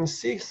here, you can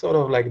see sort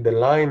of like the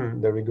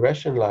line, the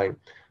regression line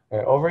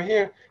over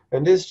here.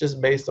 And this is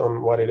just based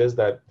on what it is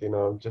that,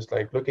 just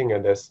like looking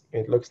at this,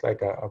 it looks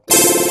like a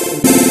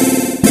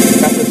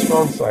that's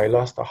wrong. So I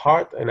lost a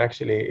heart, and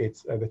actually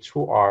it's the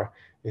true R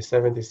is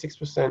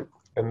 76%.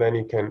 And then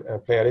you can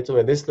play a little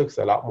bit. This looks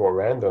a lot more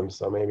random,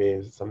 so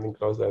maybe something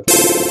close to that.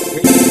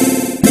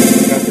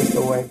 Got this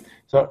away.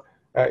 So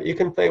you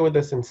can play with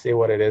this and see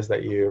what it is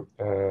that you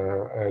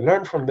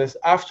learn from this.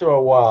 After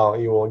a while,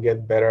 you will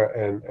get better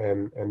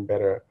and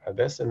better at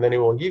this, and then it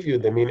will give you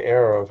the mean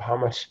error of how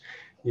much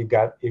you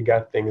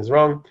got things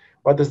wrong.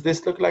 What does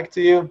this look like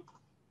to you?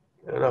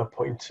 I don't know,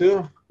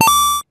 0.2.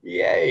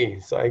 Yay!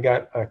 So I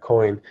got a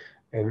coin,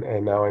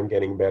 and now I'm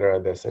getting better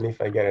at this. And if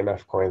I get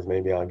enough coins,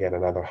 maybe I'll get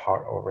another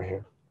heart over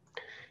here.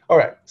 All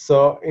right,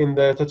 so in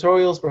the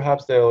tutorials,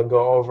 perhaps they'll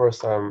go over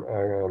some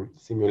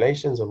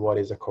simulations of what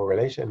is a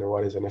correlation and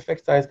what is an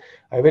effect size.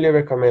 I really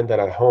recommend that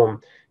at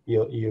home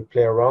you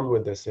play around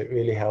with this. It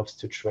really helps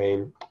to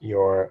train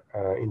your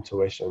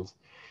intuitions.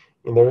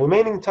 In the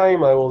remaining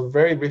time, I will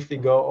very briefly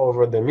go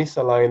over the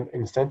misaligned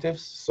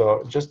incentives.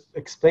 So just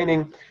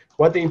explaining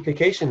what the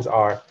implications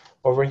are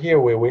over here,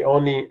 where we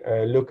only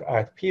look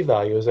at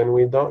p-values and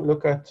we don't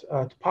look at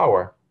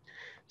power.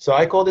 So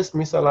I call this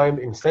misaligned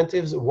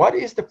incentives. What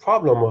is the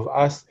problem of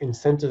us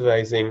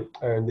incentivizing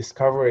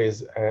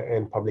discoveries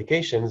and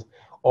publications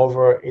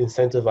over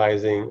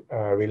incentivizing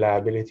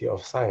reliability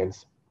of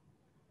science?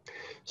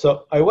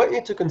 So I want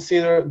you to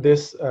consider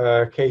this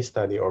case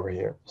study over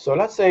here. So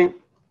let's say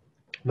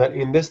that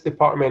in this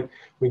department,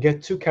 we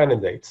get two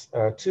candidates.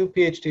 Two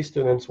PhD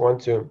students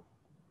want to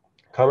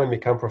come and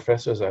become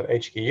professors at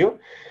HKU.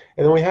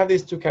 And then we have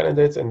these two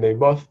candidates, and they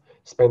both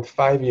spent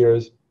 5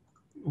 years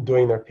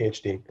doing their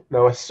PhD.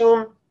 Now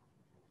assume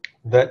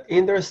that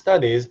in their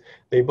studies,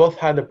 they both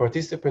had a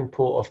participant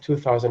pool of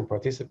 2,000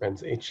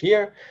 participants each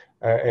year,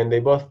 and they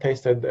both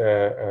tested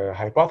a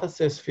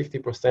hypothesis,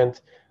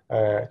 50%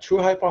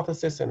 true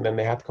hypothesis, and then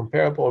they had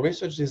comparable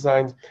research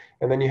designs,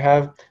 and then you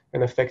have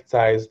an effect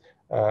size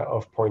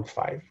of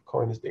 0.5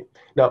 coins D.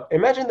 Now,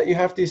 imagine that you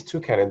have these two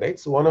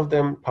candidates. One of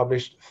them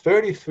published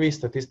 33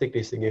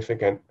 statistically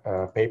significant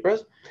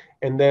papers,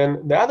 and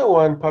then the other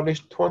one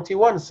published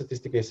 21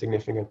 statistically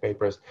significant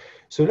papers.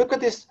 So look at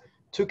these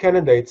two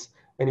candidates,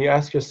 and you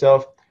ask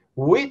yourself,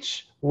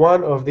 which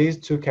one of these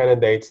two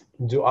candidates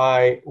do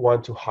I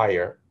want to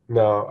hire?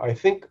 Now, I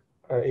think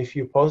if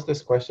you pose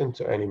this question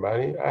to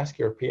anybody, ask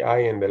your PI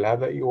in the lab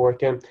that you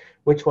work in,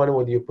 which one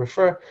would you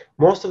prefer?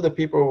 Most of the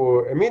people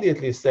will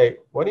immediately say,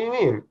 what do you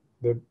mean?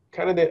 The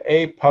candidate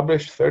A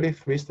published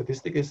 33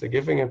 statistically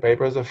significant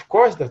papers. Of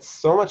course, that's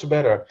so much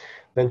better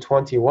than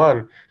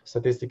 21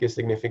 statistically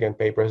significant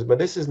papers. But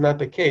this is not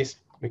the case,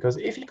 because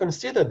if you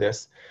consider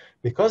this,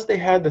 because they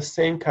had the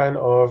same kind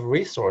of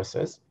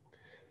resources,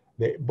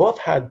 they both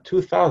had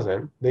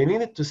 2,000, they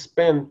needed to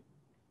spend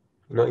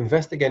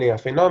investigating a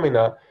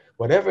phenomena,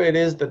 whatever it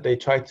is that they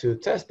tried to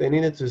test, they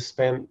needed to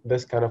spend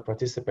this kind of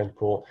participant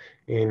pool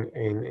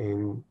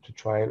in to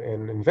try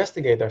and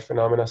investigate their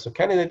phenomena. So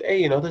candidate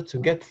A, in order to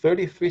get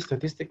 33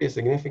 statistically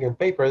significant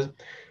papers,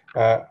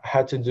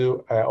 had to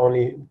do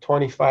only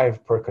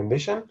 25 per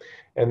condition.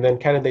 And then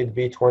candidate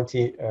B,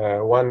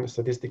 21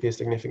 statistically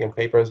significant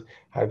papers,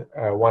 had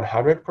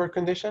 100 per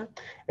condition.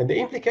 And the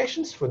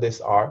implications for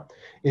this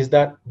is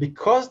that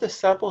because the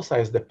sample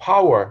size, the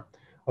power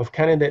of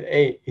candidate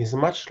A is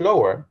much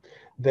lower,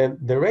 then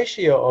the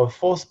ratio of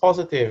false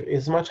positive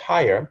is much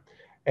higher,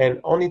 and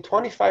only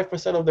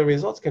 25% of the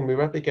results can be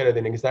replicated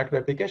in exact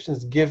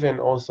replications, given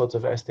all sorts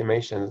of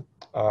estimations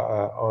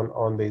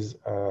on this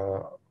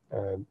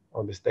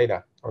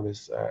data, on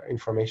this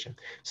information.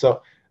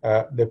 So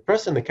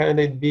the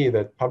candidate B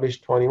that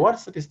published 21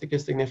 statistically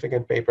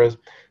significant papers,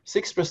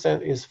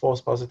 6% is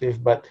false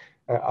positive, but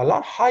a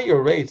lot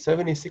higher rate,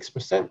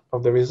 76%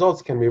 of the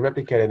results can be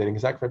replicated in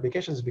exact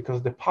replications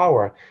because the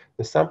power,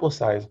 the sample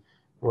size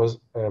was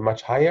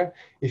much higher.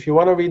 If you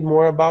want to read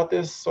more about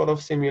this sort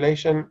of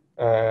simulation,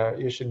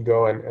 you should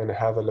go and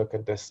have a look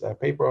at this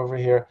paper over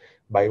here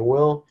by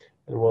Will,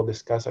 and we'll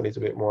discuss a little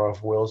bit more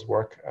of Will's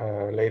work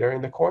later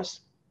in the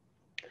course.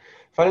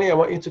 Finally, I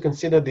want you to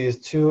consider these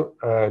two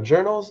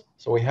journals.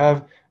 So we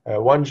have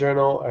one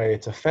journal,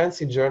 it's a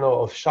fancy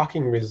journal of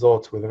shocking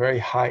results with a very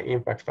high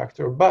impact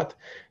factor, but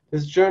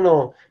this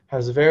journal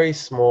has very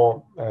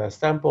small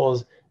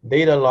samples,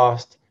 data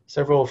lost,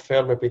 several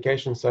failed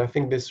replications. So I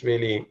think this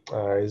really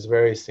is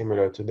very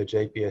similar to the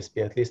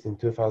JPSP, at least in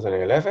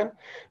 2011.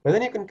 But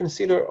then you can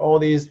consider all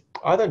these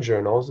other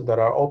journals that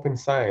are open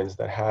science,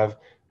 that have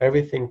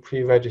everything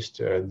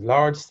pre-registered,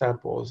 large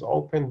samples,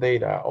 open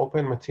data,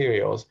 open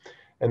materials.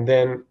 And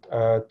then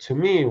to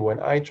me, when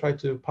I try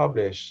to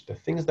publish the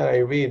things that I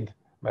read,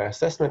 my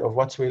assessment of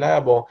what's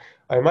reliable,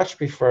 I much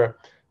prefer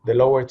the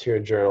lower tier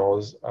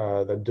journals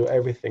that do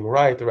everything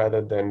right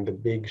rather than the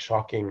big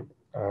shocking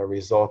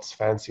results,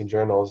 fancy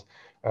journals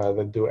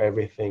that do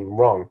everything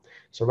wrong.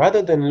 So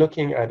rather than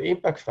looking at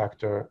impact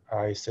factor,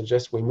 I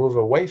suggest we move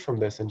away from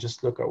this and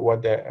just look at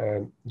what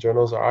the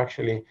journals are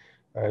actually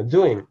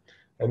doing.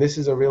 And this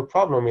is a real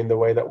problem in the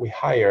way that we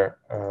hire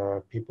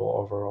people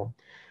overall.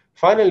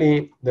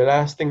 Finally, the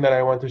last thing that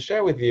I want to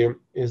share with you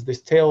is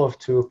this tale of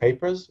two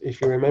papers. If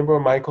you remember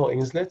Michael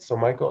Inslet, so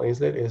Michael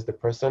Inslet is the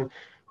person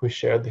who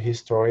shared his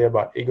story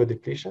about ego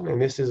depletion.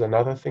 And this is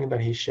another thing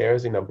that he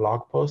shares in a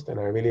blog post, and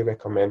I really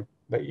recommend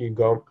that you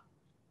go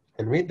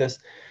and read this.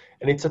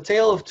 And it's a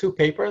tale of two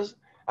papers.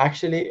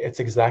 Actually,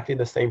 it's exactly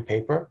the same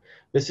paper.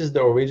 This is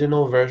the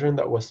original version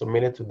that was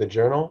submitted to the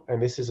journal,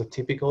 and this is a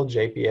typical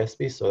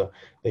JPSP. So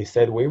they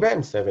said we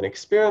ran 7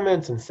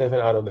 experiments, and 7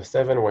 out of the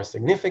 7 were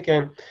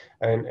significant,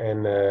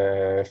 and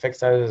effect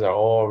sizes are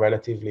all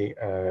relatively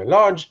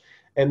large.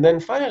 And then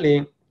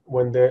finally,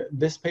 when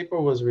this paper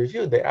was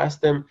reviewed, they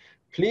asked them,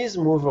 please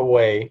move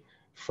away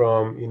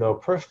from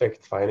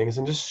perfect findings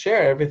and just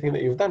share everything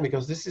that you've done,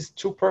 because this is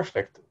too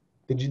perfect.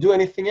 Did you do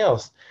anything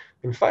else?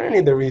 And finally,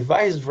 the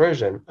revised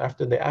version,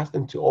 after they asked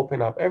them to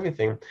open up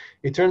everything,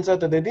 it turns out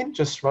that they didn't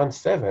just run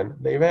 7,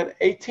 they ran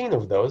 18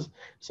 of those.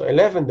 So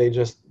 11 they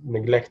just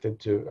neglected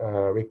to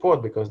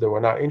report because they were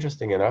not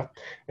interesting enough.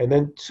 And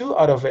then 2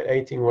 out of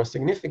 18 were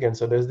significant.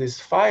 So there's these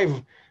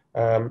 5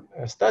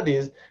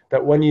 studies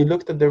that when you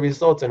looked at the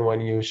results and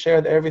when you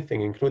shared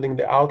everything, including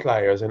the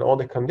outliers and all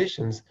the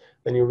conditions,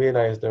 then you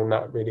realize they're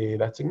not really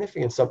that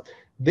significant. So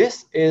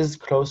this is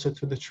closer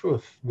to the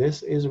truth.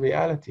 This is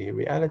reality.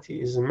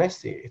 Reality is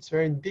messy. It's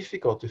very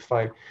difficult to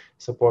find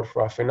support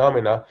for our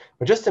phenomena.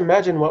 But just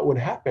imagine what would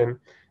happen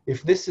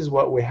if this is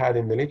what we had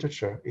in the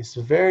literature. It's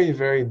very,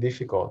 very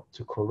difficult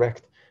to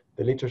correct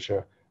the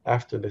literature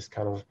after this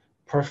kind of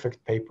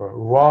perfect paper,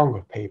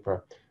 wrong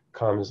paper,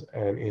 comes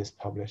and is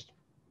published.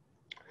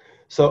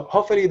 So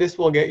hopefully this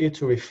will get you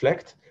to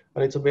reflect a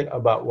little bit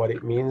about what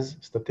it means,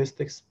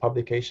 statistics,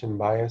 publication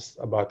bias,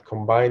 about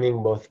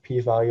combining both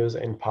p-values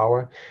and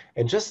power,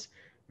 and just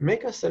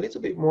make us a little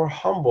bit more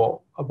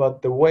humble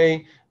about the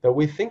way that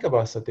we think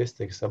about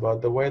statistics,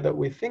 about the way that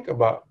we think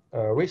about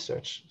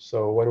research.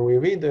 So when we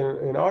read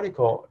an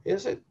article,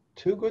 is it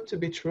too good to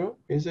be true?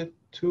 Is it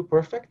too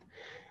perfect?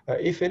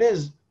 If it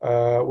is,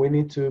 we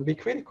need to be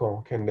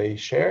critical. Can they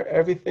share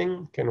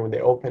everything? Can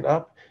they open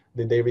up?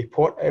 Did they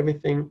report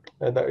everything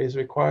that is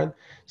required?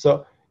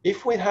 So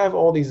if we have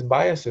all these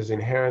biases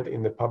inherent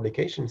in the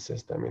publication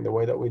system, in the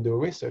way that we do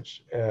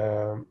research,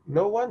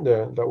 no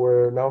wonder that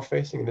we're now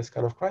facing this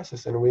kind of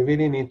crisis, and we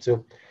really need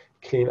to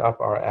clean up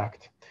our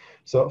act.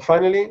 So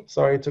finally,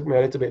 sorry it took me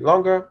a little bit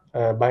longer.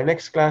 By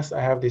next class,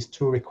 I have these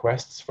 2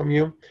 requests from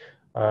you.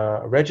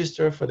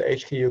 Register for the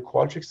HKU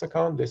Qualtrics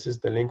account. This is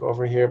the link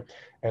over here,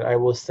 and I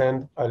will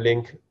send a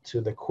link to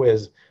the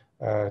quiz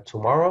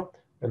tomorrow.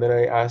 And then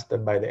I ask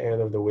that by the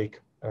end of the week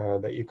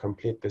that you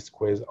complete this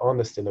quiz on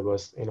the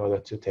syllabus in order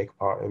to take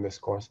part in this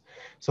course.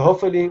 So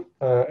hopefully,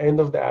 end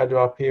of the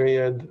ADRA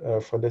period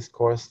for this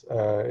course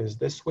is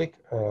this week.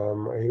 I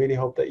really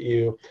hope that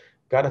you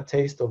got a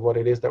taste of what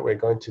it is that we're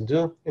going to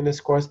do in this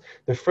course.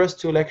 The first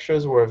 2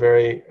 lectures were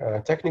very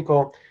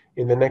technical.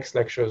 In the next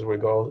lectures, we're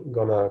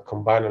gonna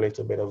combine a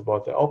little bit of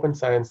both the open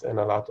science and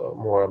a lot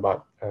more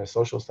about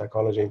social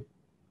psychology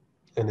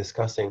and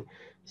discussing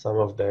some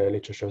of the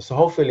literature. So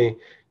hopefully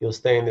you'll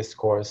stay in this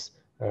course,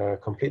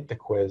 complete the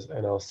quiz,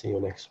 and I'll see you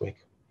next week.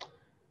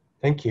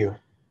 Thank you.